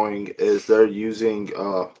really going is they're using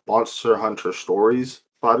Monster Hunter Stories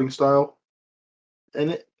fighting style in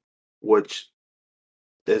it, which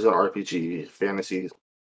is an RPG fantasy,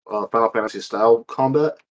 Final Fantasy style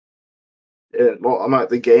combat. And well,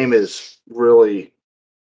 the game is really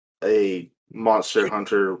a Monster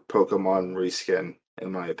Hunter Pokemon reskin,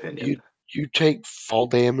 in my opinion. You take fall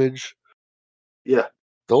damage. Yeah,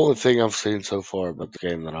 The only thing I've seen so far about the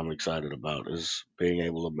game that I'm excited about is being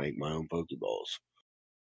able to make my own Pokeballs.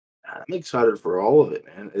 I'm excited for all of it,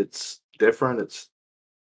 man. It's different.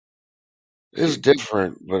 It's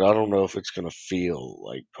different, but I don't know if it's gonna feel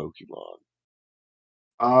like Pokemon.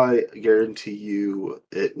 I guarantee you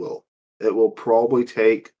it will. It will probably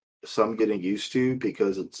take some getting used to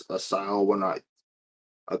because it's a style we're not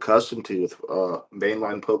accustomed to with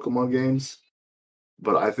mainline Pokemon games.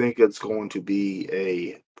 But I think it's going to be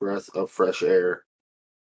a breath of fresh air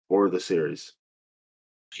for the series.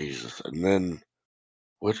 Jesus. And then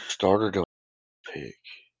which starter do I pick?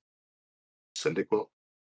 Cyndaquil.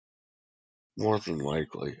 More than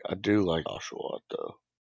likely. I do like Oshawott though.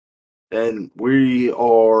 And we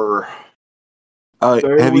are Have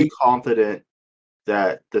fairly you confident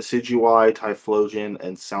that the Decidueye, Typhlosion,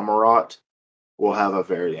 and Samurott will have a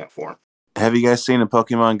variant form. have you guys seen in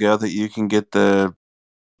Pokemon Go that you can get the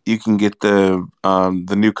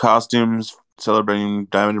new costumes celebrating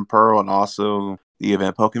Diamond and Pearl and also the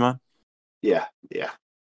event Pokemon? Yeah.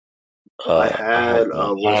 I had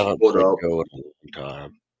a list pulled up. Go in a long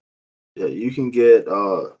time. Yeah, you can get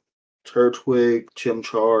Turtwig,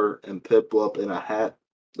 Chimchar, and Piplup in a hat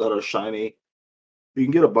that are shiny. You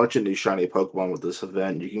can get a bunch of new shiny Pokemon with this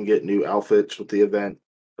event. You can get new outfits with the event.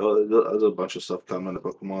 There's a bunch of stuff coming to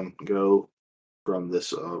Pokemon Go from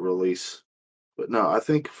this release. But no, I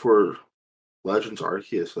think for Legends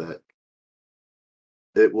Arceus that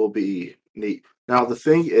it will be neat. Now the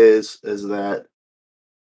thing is that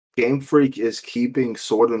Game Freak is keeping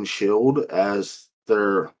Sword and Shield as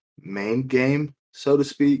their main game, so to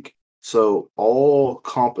speak. So all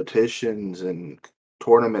competitions and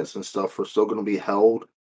tournaments and stuff are still going to be held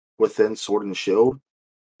within Sword and Shield,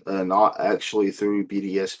 and not actually through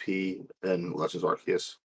BDSP and Legends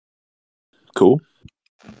Arceus. Cool.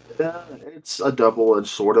 Yeah, it's a double-edged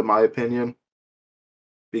sword in my opinion,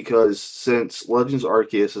 because since Legends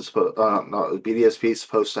Arceus is BDSP is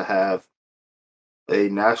supposed to have a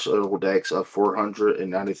national dex of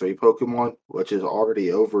 493 Pokemon, which is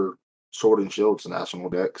already over Sword and Shield's national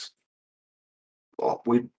dex. Well,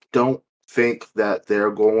 we don't think that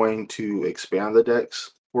they're going to expand the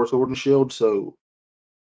dex for Sword and Shield, so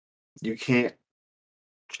you can't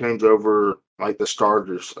change over like the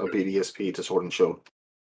starters of BDSP to Sword and Shield,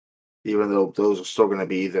 even though those are still going to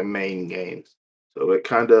be the main games. So it's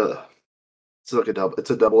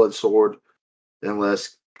a double-edged sword,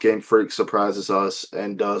 unless Game Freak surprises us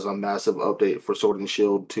and does a massive update for Sword and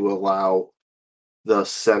Shield to allow the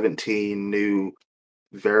 17 new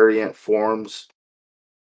variant forms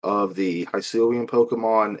of the Hycealian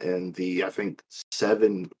Pokemon and the, I think,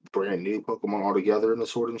 7 brand new Pokemon altogether in the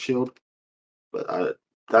Sword and Shield. But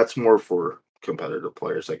that's more for competitive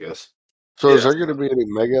players, I guess. So is there going to be any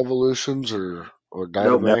Mega Evolutions or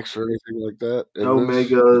Dynamax or anything like that? No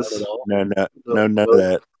Megas. Not at all? No, none of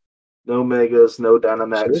that. No Megas, no So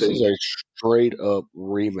Dynamax. this is a straight up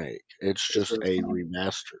remake. It's just a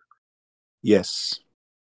remaster. Yes.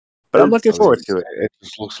 But I'm looking forward to it. It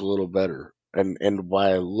just looks a little better. And by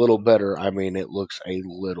a little better, I mean it looks a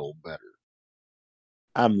little better.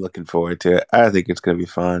 I'm looking forward to it. I think it's going to be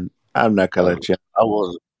fun. I'm not going to let you.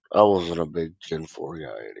 I I wasn't a big Gen 4 guy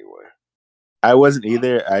anyway. I wasn't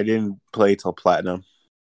either. I didn't play till Platinum.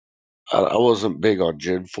 I wasn't big on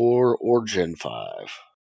Gen 4 or Gen 5.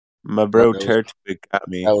 My bro That was, Turtwig got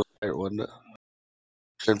me. that was it, wasn't it?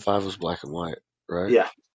 Gen 5 was black and white, right? Yeah,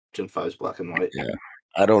 Gen 5 is black and white. Yeah.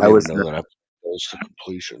 I don't I even was know not- that I played those to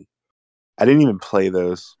completion. I didn't even play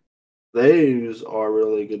those. Those are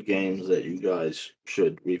really good games that you guys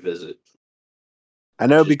should revisit. I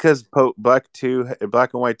know because Black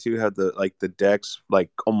and White 2 had the decks like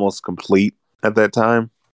almost complete at that time.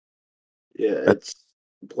 Yeah, it's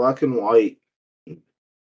Black and White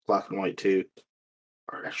 2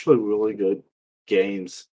 are actually really good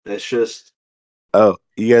games. It's just Oh,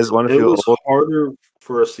 you guys want to it feel was old? harder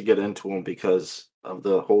for us to get into them because of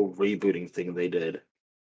the whole rebooting thing they did.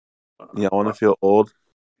 Yeah, I want to feel old.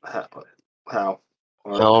 How? I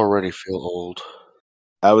already feel old.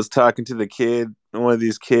 I was talking to one of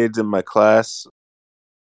these kids in my class,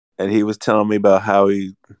 and he was telling me about how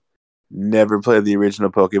he never played the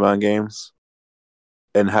original Pokemon games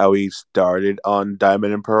and how he started on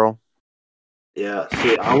Diamond and Pearl. Yeah,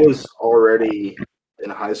 see, I was already in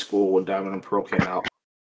high school when Diamond and Pearl came out.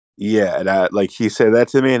 Yeah, and he said that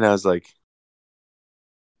to me, and I was like,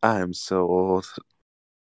 I am so old.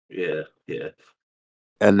 Yeah.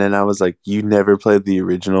 And then I was like, you never played the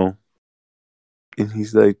original? And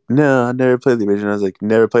he's like, no, I never played the original. I was like,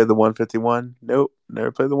 never played the 151? Nope,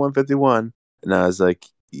 never played the 151. And I was like,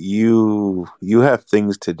 you have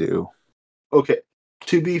things to do. Okay,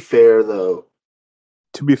 to be fair though,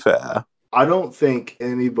 To be fair, I don't think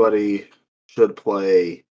anybody should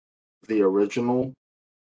play the original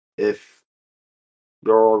if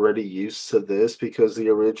you're already used to this because the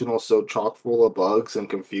original is so chock full of bugs and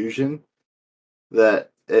confusion that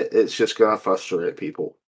it's just going to frustrate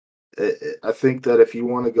people. I think that if you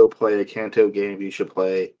want to go play a Kanto game, you should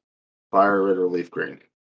play Fire Red or Leaf Green.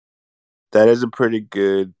 that's a pretty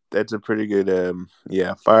good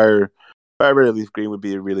yeah, Fire Red Leaf Green would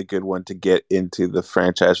be a really good one to get into the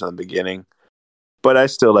franchise from the beginning. But I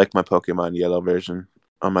still like my Pokemon Yellow version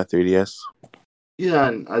on my 3DS. Yeah,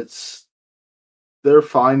 and they're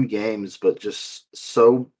fine games, but just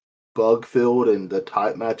so bug filled, and the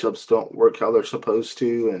type matchups don't work how they're supposed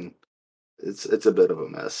to, and it's a bit of a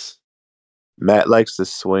mess. Matt likes to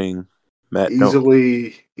swing. Matt,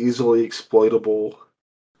 Easily exploitable.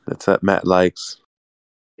 that's what Matt likes.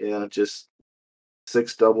 Yeah, just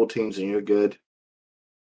 6 double teams and you're good.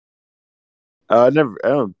 I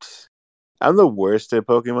don't. I'm the worst at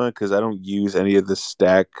Pokemon because I don't use any of the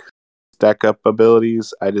stack up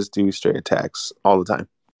abilities. I just do straight attacks all the time.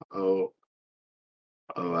 Oh,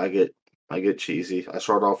 I get cheesy. I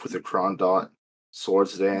start off with a Krondot,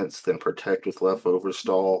 Swords Dance, then Protect with Leftover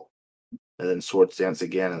Stall, and then Swords Dance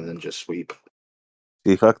again, and then just sweep.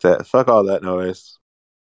 See, fuck that. Fuck all that noise.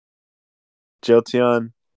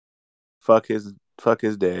 Jolteon, fuck his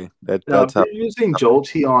day. Now, if That's how. you're using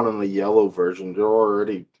Jolteon in the yellow version, you're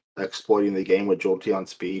already exploiting the game with Jolteon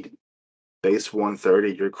speed. Base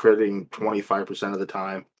 130, you're critting 25% of the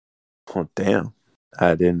time. Oh damn!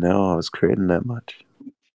 I didn't know I was creating that much.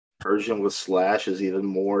 Version with Slash is even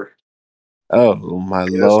more. Oh my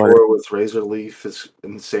lord! Venusaur with Razor Leaf is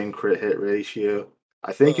insane crit hit ratio.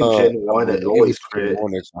 I think in Gen 1 I it believe always it's Gen crit.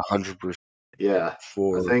 1, it's 100% Yeah.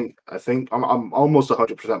 for. I think I'm almost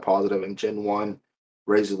 100% positive in Gen 1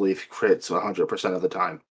 Razor Leaf crits 100% of the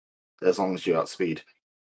time as long as you outspeed.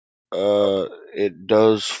 It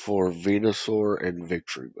does for Venusaur and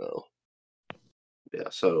Victory Bell. Yeah,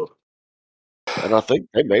 so And I think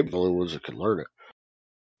they may be the only ones that can learn it.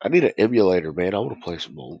 I need an emulator, man. I want to play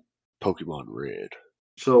some old Pokemon Red.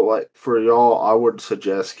 like for y'all, I would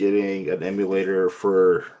suggest getting an emulator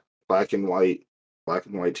for Black and White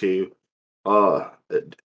 2.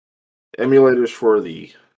 Emulators for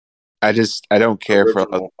the I don't care for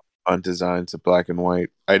original. on designs of Black and White.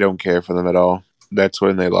 I don't care for them at all. That's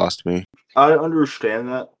when they lost me. I understand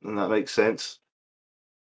that, and that makes sense,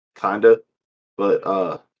 kinda. But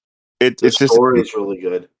the It's just story is really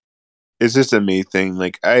good. it's just a me thing.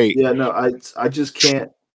 Like Yeah, no, I just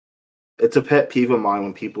can't. It's a pet peeve of mine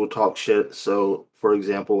when people talk shit. So, for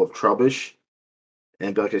example, of Trubbish,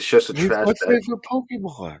 and be like it's just a He's trash my bag. favorite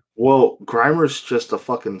Pokemon. Well, Grimer's just a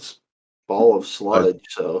fucking ball of sludge.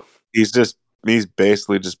 So he's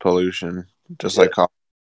basically just pollution, just Yeah. like coffee.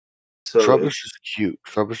 so Trubbish is cute.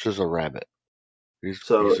 Trubbish is a rabbit. He's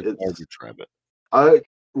a it's garbage rabbit. I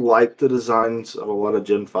like the designs of a lot of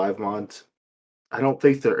Gen 5 mods. I don't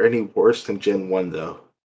think they're any worse than Gen 1 though.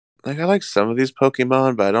 Like I like some of these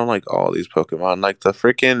Pokemon, but I don't like all these Pokemon. Like the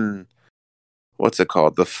freaking what's it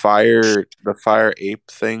called? The fire ape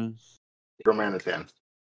thing. Romanitan.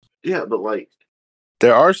 Yeah, but like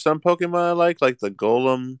There are some Pokemon I like the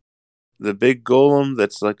Golem, the big Golem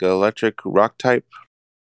that's like an electric rock type,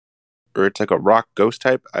 or it's like a rock ghost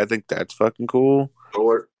type. I think that's fucking cool.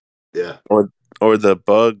 Or, yeah. Or the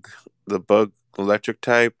bug electric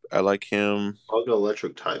type. I like him. Bug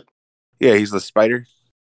electric type. Yeah, he's the spider.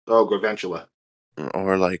 Oh, Garvantula.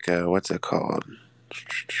 Or like what's it called?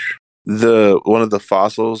 The one of the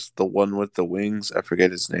fossils, the one with the wings. I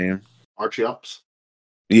forget his name. Archeops.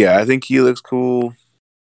 Yeah, I think he looks cool.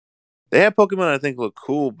 They have Pokemon I think look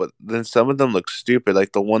cool, but then some of them look stupid.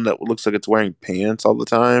 Like the one that looks like it's wearing pants all the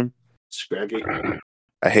time. Scraggy.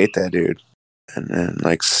 I hate that dude. And then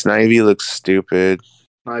like Snivy looks stupid.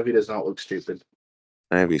 Snivy does not look stupid.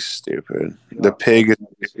 Snivy's stupid. No, The pig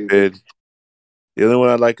is stupid. The only one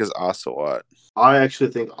I like is Ocelot. I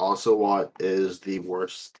actually think Ocelot is the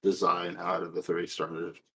worst design out of the 3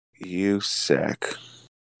 starters. You sick.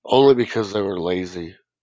 Only because they were lazy.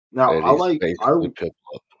 Now, And I he's like basically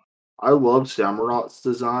Piplup. I loved Samurot's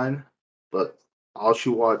design, but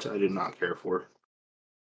Ocelot I did not care for.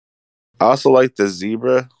 I also like the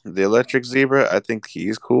zebra, the electric zebra. I think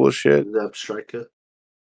he's cool as shit. Zebstrika.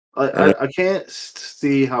 I can't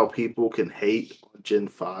see how people can hate on Gen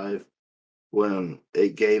 5 when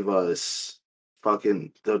it gave us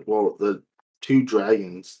fucking the 2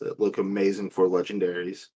 dragons that look amazing for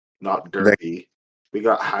legendaries, not derpy. We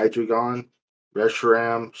got Hydreigon,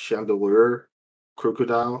 Reshiram, Chandelure,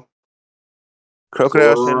 Crocodile.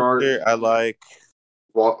 Crocodile Zoroark, Chandelier, I like.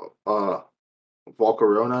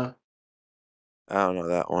 Volcarona. I don't know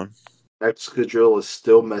that one. Excadrill is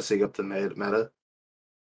still messing up the meta.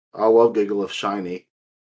 I love Gigalith Shiny.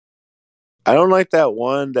 I don't like that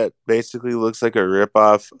one that basically looks like a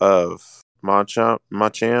ripoff of Machamp.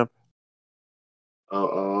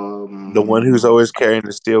 The one who's always carrying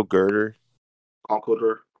the steel girder.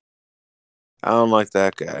 Conkeldurr. I don't like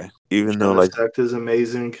that guy. Even though like is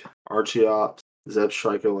amazing. Archeops,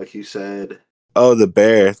 Zebstrika, like you said. oh the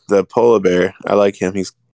bear, the polar bear. I like him.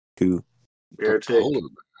 He's cool.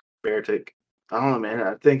 Beartic. I don't know, man.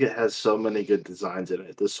 I think it has so many good designs in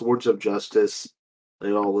it. The Swords of Justice,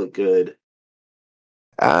 they all look good.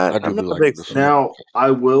 I'm not a big fan. Now,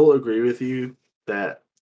 I will agree with you that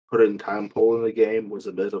putting Time Pole in the game was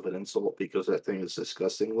a bit of an insult because that thing is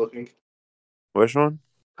disgusting looking. Which one?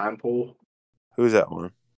 Time Pole. Who's that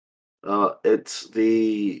one? It's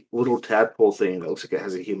the little tadpole thing that looks like it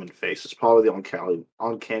has a human face. It's probably the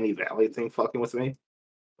Uncanny Valley thing fucking with me.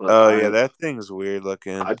 But yeah, that thing's weird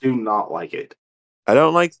looking. I do not like it. I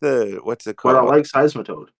don't like what's it called? But I like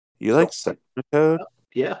Seismitoad. You like Seismitoad?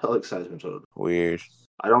 Yeah, I like Seismitoad. Weird.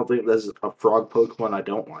 I don't think there's a frog Pokemon I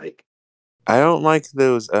don't like. I don't like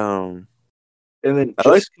those. And then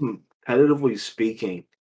just competitively speaking,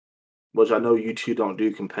 which I know you two don't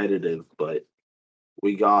do competitive, but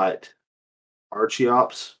we got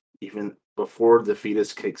Archeops even before the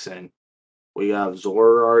fetus kicks in. We have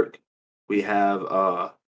Zoroark. We have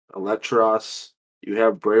Electros. You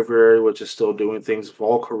have Braviary, which is still doing things.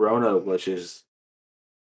 Volcarona, which is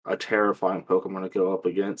a terrifying Pokemon to go up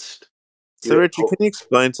against. So, Richie, can you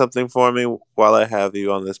explain something for me while I have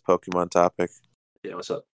you on this Pokemon topic? Yeah,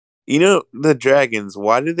 what's up? You know, the dragons,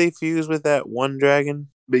 why did they fuse with that one dragon?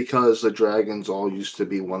 Because the dragons all used to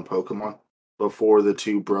be one Pokemon. Before the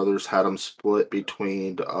 2 brothers had them split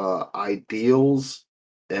between Ideals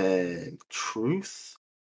and Truth,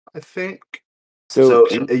 I think. So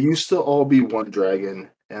it used to all be one dragon,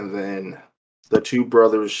 and then the 2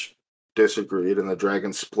 brothers disagreed, and the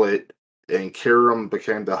dragon split, and Kyurem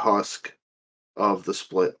became the husk of the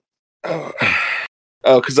split. Oh,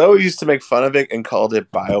 because I always used to make fun of it and called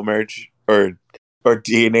it biomerge or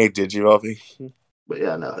DNA digivolving. But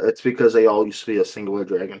yeah, no, it's because they all used to be a singular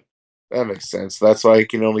dragon. That makes sense. That's why you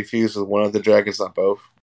can only fuse with one of the dragons, not both.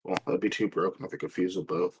 Well, that'd be too broken if I could fuse with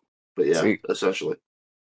both. But yeah, essentially.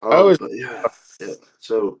 But yeah.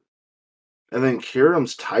 So, and then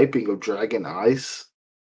Kyurem's typing of Dragon Ice,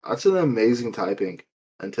 that's an amazing typing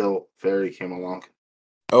until Fairy came along.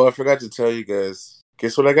 Oh, I forgot to tell you guys.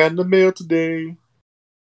 Guess what I got in the mail today?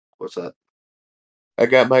 What's that? I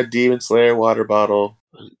got my Demon Slayer water bottle.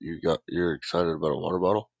 You're excited about a water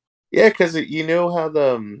bottle? Yeah, because you know how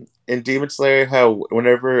in Demon Slayer, how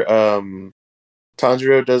whenever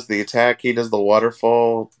Tanjiro does the attack, he does the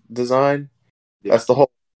waterfall design. Yeah. That's the whole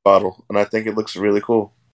bottle, and I think it looks really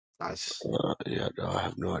cool. Nice. Yeah, no, I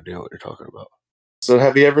have no idea what you're talking about. So,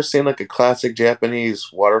 have you ever seen like a classic Japanese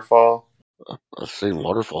waterfall? I've seen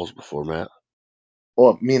waterfalls before, Matt.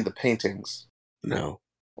 Well, I mean the paintings. No.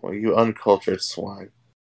 Well, you uncultured swine.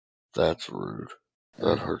 That's rude.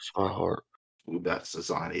 That hurts my heart. Ooh, that's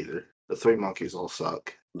design either. The 3 monkeys all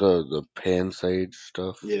suck. The Pansage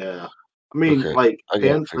stuff. Yeah. I mean, Okay, like I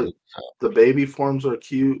got figured this out. the baby forms are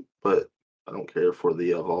cute, but I don't care for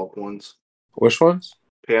the evolved ones. Which ones?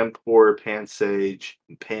 Panpour, Pansage,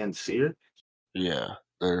 and Panseer. Yeah,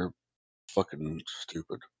 they're fucking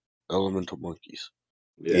stupid. Elemental monkeys.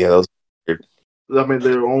 Yeah, those. I mean,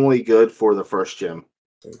 they're only good for the first gym.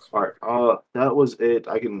 All right, that was it.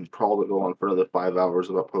 I can probably go on for another 5 hours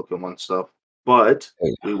about Pokemon stuff, but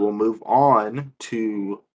Hey. we will move on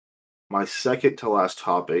to my second to last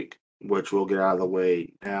topic, which we'll get out of the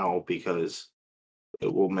way now because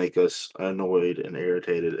it will make us annoyed and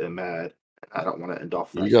irritated and mad. I don't want to end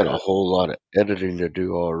off You like got a that. whole lot of editing to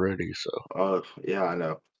do already, so Yeah, I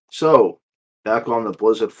know. So back on the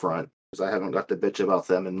Blizzard front, because I haven't got to bitch about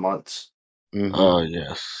them in months.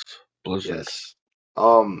 yes. Blizzard. Yes.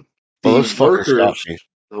 Well, The those fuckers got workers, me.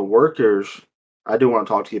 the workers. I do want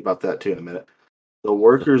to talk to you about that too in a minute. The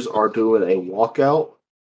workers are doing a walkout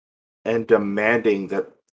and demanding that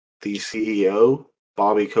the CEO,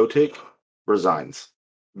 Bobby Kotick, resigns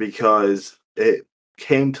because it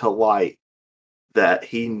came to light that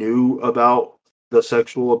he knew about the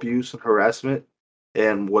sexual abuse and harassment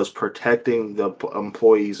and was protecting the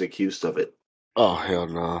employees accused of it. Oh hell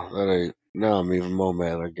no. That ain't now I'm even more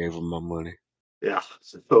mad I gave them my money. Yeah.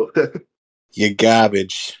 So You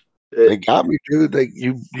garbage. They got me, dude.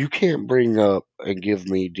 You can't bring up and give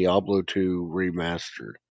me Diablo 2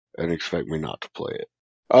 remastered and expect me not to play it.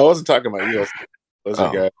 I wasn't talking about you. I was Blizzard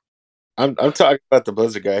Oh. guy. I'm talking about the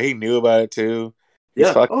Blizzard guy. He knew about it too. He's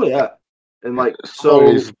yeah. fucking. Oh yeah. And like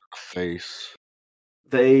Somebody's so face.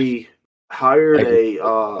 they hired Hey.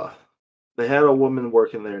 they had a woman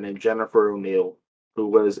working there named Jennifer O'Neill, who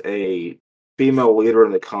was a female leader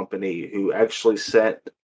in the company who actually sent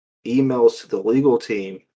emails to the legal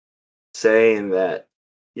team saying that,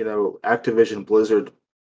 Activision Blizzard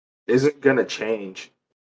isn't going to change.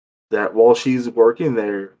 That while she's working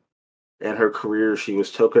there in her career, she was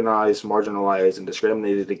tokenized, marginalized, and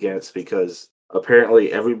discriminated against because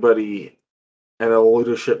apparently everybody in a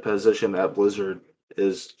leadership position at Blizzard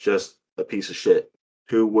is just a piece of shit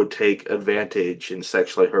who would take advantage and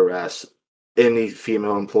sexually harass any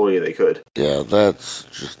female employee they could. Yeah,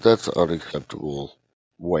 that's an unacceptable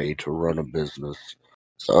way to run a business.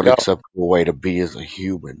 It's an Y'all, unacceptable way to be as a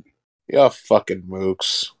human. y'all fucking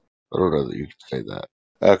mooks. I don't know that you can say that.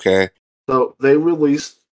 Okay. So they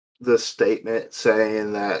released this statement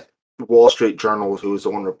saying that Wall Street Journal, who was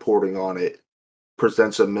the one reporting on it,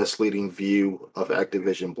 presents a misleading view of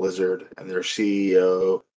Activision Blizzard and their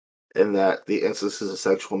CEO, and that the instances of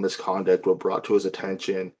sexual misconduct were brought to his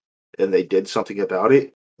attention and they did something about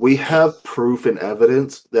it. We have proof and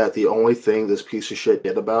evidence that the only thing this piece of shit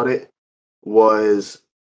did about it was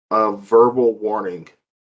a verbal warning,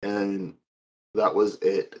 and that was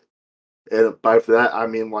it. And by that, I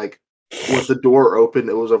mean, like, with the door open,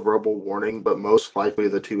 it was a verbal warning, but most likely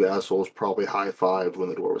the two assholes probably high-fived when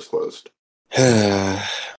the door was closed.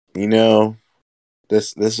 You know,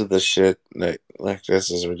 this is the shit. Like this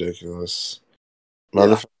is ridiculous.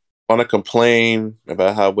 Motherfucker want to complain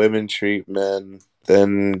about how women treat men,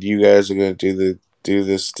 then you guys are gonna do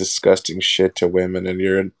this disgusting shit to women, and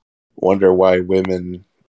you're wonder why women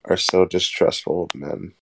are so distrustful of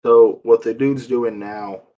men. So what the dude's doing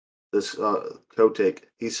now, this Kotick,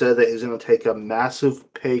 he said that he's going to take a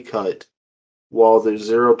massive pay cut while the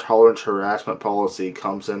zero tolerance harassment policy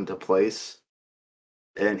comes into place,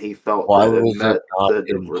 and he felt Why that it was met it not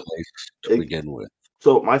the in place to begin with?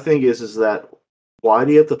 So my thing is that why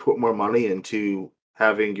do you have to put more money into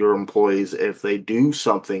having your employees, if they do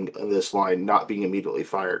something in this line, not being immediately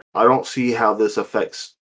fired? I don't see how this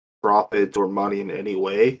affects profits or money in any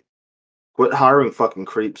way. Quit hiring fucking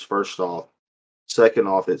creeps, first off. Second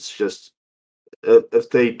off, it's just if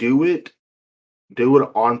they do it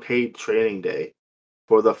on paid training day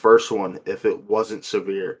for the first one if it wasn't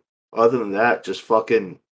severe. Other than that, just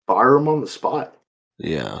fucking fire them on the spot.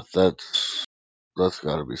 Yeah, that's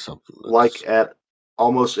got to be something. Like at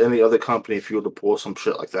almost any other company, if you were to pull some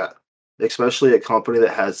shit like that, especially a company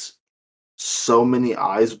that has so many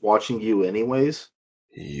eyes watching you, anyways.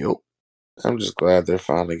 Yep. I'm just glad they're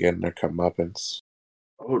finally getting their comeuppance.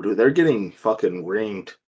 Oh, dude, they're getting fucking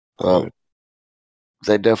ringed.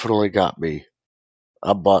 They definitely got me.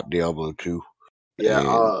 I bought Diablo 2.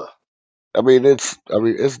 Yeah.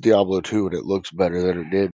 It's Diablo 2 and it looks better than it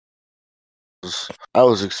did. I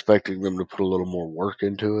was expecting them to put a little more work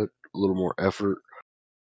into it, a little more effort.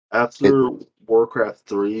 After Warcraft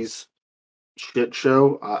 3's shit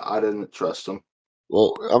show, I didn't trust them.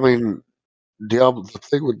 Well, I mean, the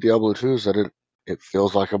thing with Diablo 2 is that it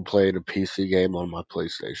feels like I'm playing a PC game on my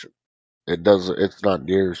PlayStation. It's not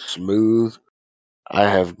near smooth. I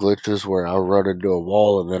have glitches where I'll run into a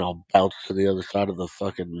wall and then I'll bounce to the other side of the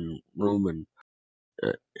fucking room, and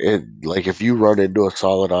it like if you run into a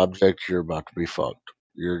solid object, you're about to be fucked.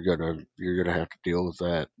 You're gonna have to deal with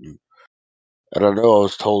that. And I know I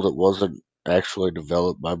was told it wasn't actually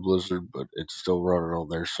developed by Blizzard, but it's still running on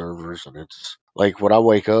their servers, and it's like when I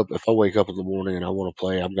wake up, if I wake up in the morning and I want to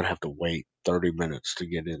play, I'm gonna have to wait 30 minutes to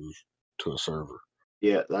get in to a server.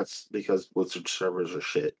 Yeah, that's because Blizzard servers are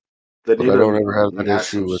shit. They But need I a don't ever have that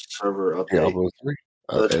massive issue with server update. Diablo 3.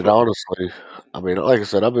 That's And what, honestly, I mean, like I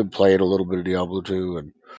said, I've been playing a little bit of Diablo 2,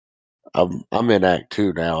 and I'm in Act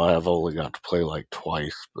 2 now. I've only got to play like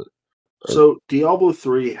twice, but so Diablo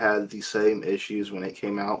 3 had the same issues when it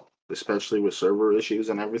came out, especially with server issues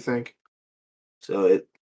and everything. So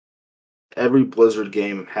every Blizzard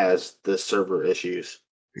game has the server issues.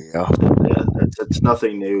 yeah, Yeah, it's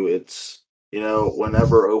nothing new. It's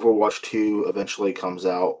whenever Overwatch 2 eventually comes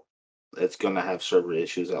out, it's gonna have server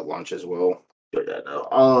issues at launch as well. But yeah,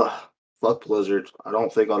 no. Fuck Blizzard. I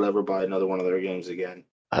don't think I'll ever buy another one of their games again.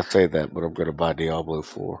 I say that, but I'm gonna buy Diablo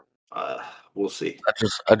 4. We'll see.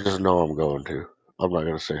 I just know I'm going to. I'm not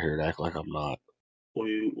gonna sit here and act like I'm not.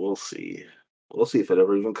 We'll see. We'll see if it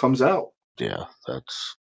ever even comes out. Yeah,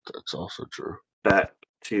 that's also true. Back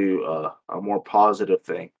to a more positive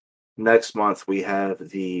thing. Next month we have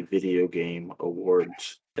the Video Game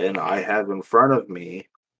Awards, and I have in front of me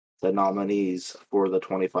the nominees for the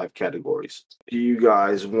 25 categories. Do you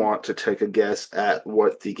guys want to take a guess at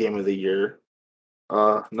what the Game of the Year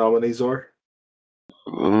nominees are?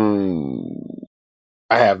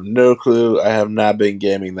 I have no clue. I have not been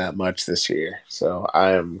gaming that much this year, so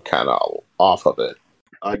I am kind of off of it.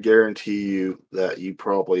 I guarantee you that you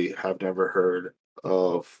probably have never heard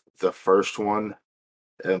of the first one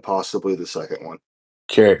and possibly the second one.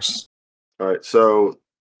 Curious. All right, so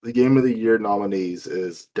the Game of the Year nominees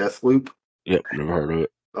is Deathloop. Yep, never heard of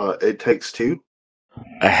it. It Takes Two.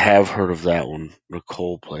 I have heard of that one.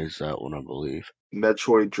 Nicole plays that one, I believe.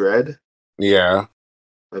 Metroid Dread. Yeah.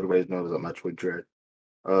 Everybody knows about Metroid Dread.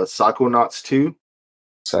 Psychonauts 2.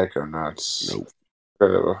 Psychonauts. Nope.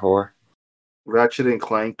 Heard it before. Ratchet and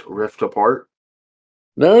Clank Rift Apart.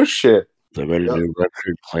 No shit. They made a new Ratchet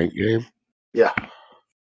and Clank game? Yeah.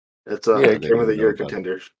 It's a Yeah, Game of the Year know about it.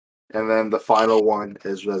 contenders. And then the final one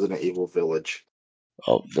is Resident Evil Village.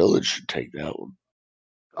 Oh, Village should take that one.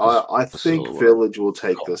 I think Village will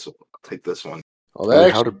take this one. Well, I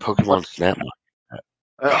mean, how did Pokemon Snap like that?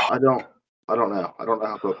 I don't know. I don't know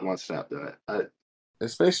how Pokemon Snap did it.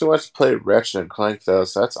 It's basically wants to play Ratchet and Clank though,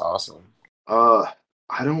 so that's awesome. I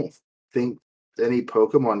don't think any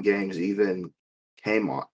Pokemon games even came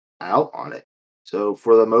out on it. So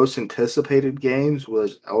for the most anticipated games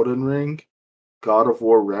was Elden Ring, God of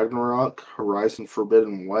War Ragnarok, Horizon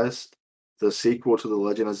Forbidden West, the sequel to The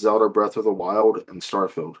Legend of Zelda Breath of the Wild, and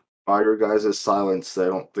Starfield. By your guys' silence, I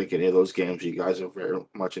don't think any of those games you guys are very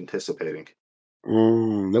much anticipating.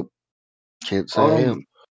 Nope. Can't say I am.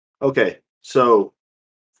 Okay, so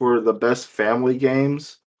for the best family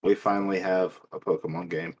games, we finally have a Pokemon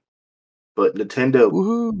game. But Nintendo,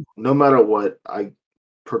 Woohoo! no matter what, I'm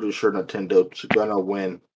pretty sure Nintendo's gonna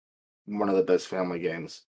win one of the best family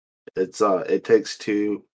games. It's It Takes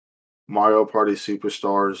Two, Mario Party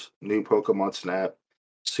Superstars, New Pokemon Snap,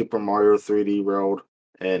 Super Mario 3D World,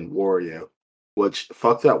 and Wario. Which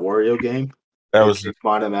fuck that Wario game. That was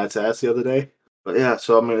mine and Matt's ass the other day. But yeah,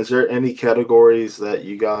 so I mean, is there any categories that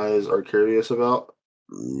you guys are curious about?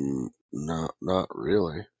 Not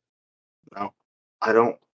really. No, I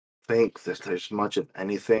don't think that there's much of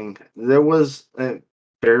anything. There was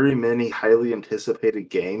very many highly anticipated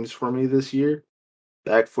games for me this year.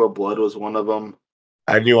 Back 4 Blood was one of them.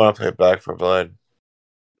 I do want to play Back 4 Blood,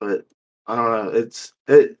 but I don't know.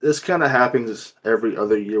 This kind of happens every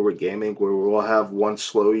other year with gaming, where we'll have one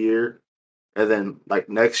slow year, and then like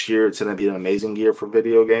next year it's going to be an amazing year for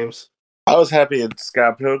video games. I was happy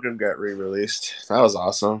Scott Pilgrim got re-released. That was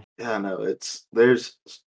awesome. Yeah, no, there's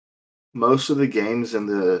most of the games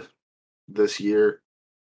in this year.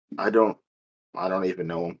 I don't even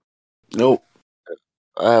know them. Nope.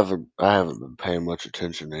 I haven't been paying much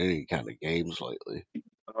attention to any kind of games lately.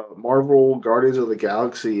 Marvel Guardians of the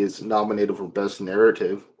Galaxy is nominated for Best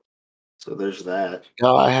Narrative, so there's that.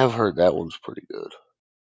 No, I have heard that one's pretty good.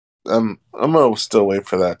 I'm gonna still wait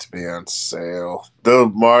for that to be on sale.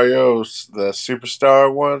 The Mario's the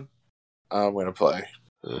Superstar one, I'm gonna play.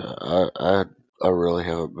 I really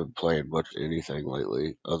haven't been playing much anything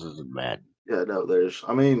lately other than Madden. Yeah, no, I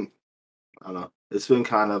don't know. It's been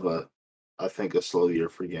kind of I think a slow year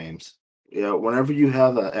for games. Yeah, whenever you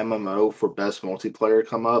have a MMO for best multiplayer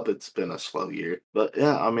come up, it's been a slow year. But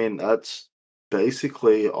yeah, I mean, that's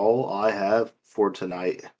basically all I have for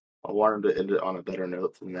tonight. I wanted to end it on a better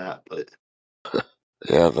note than that, but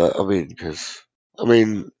Yeah,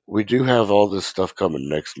 we do have all this stuff coming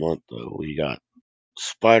next month, though. We got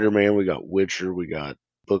Spider-Man, we got Witcher, we got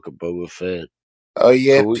Book of Boba Fett. Oh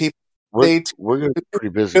yeah, So people. we're gonna be pretty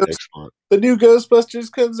busy next month. The new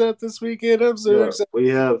Ghostbusters comes out this weekend. I'm so excited. we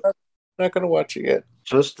have Not gonna watch it yet.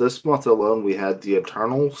 just this month alone. We had the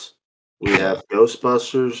Eternals. We have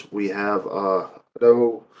Ghostbusters. We have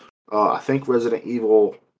I think Resident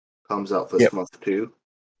Evil comes out this month too.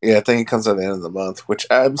 Yeah, I think it comes at the end of the month, which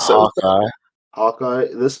I'm so Hawkeye.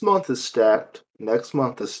 This month is stacked. Next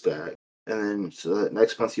month is stacked. And then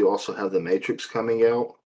next month you also have The Matrix coming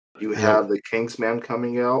out. You have The Kingsman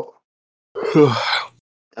coming out.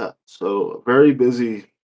 So very busy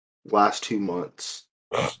last 2 months.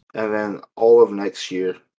 And then all of next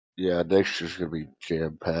year. Yeah, next year's going to be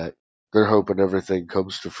jam-packed. They're hoping everything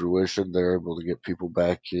comes to fruition. They're able to get people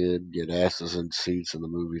back in, get asses in seats in the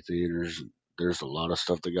movie theaters. There's a lot of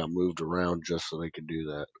stuff that got moved around just so they can do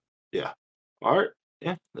that. Yeah. All right.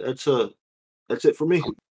 Yeah, that's it for me.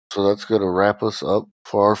 So that's going to wrap us up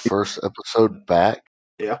for our first episode back.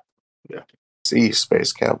 Yeah. See you,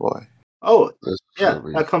 Space Cowboy. Oh, yeah,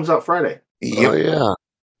 that comes out Friday. Yep. Oh, yeah.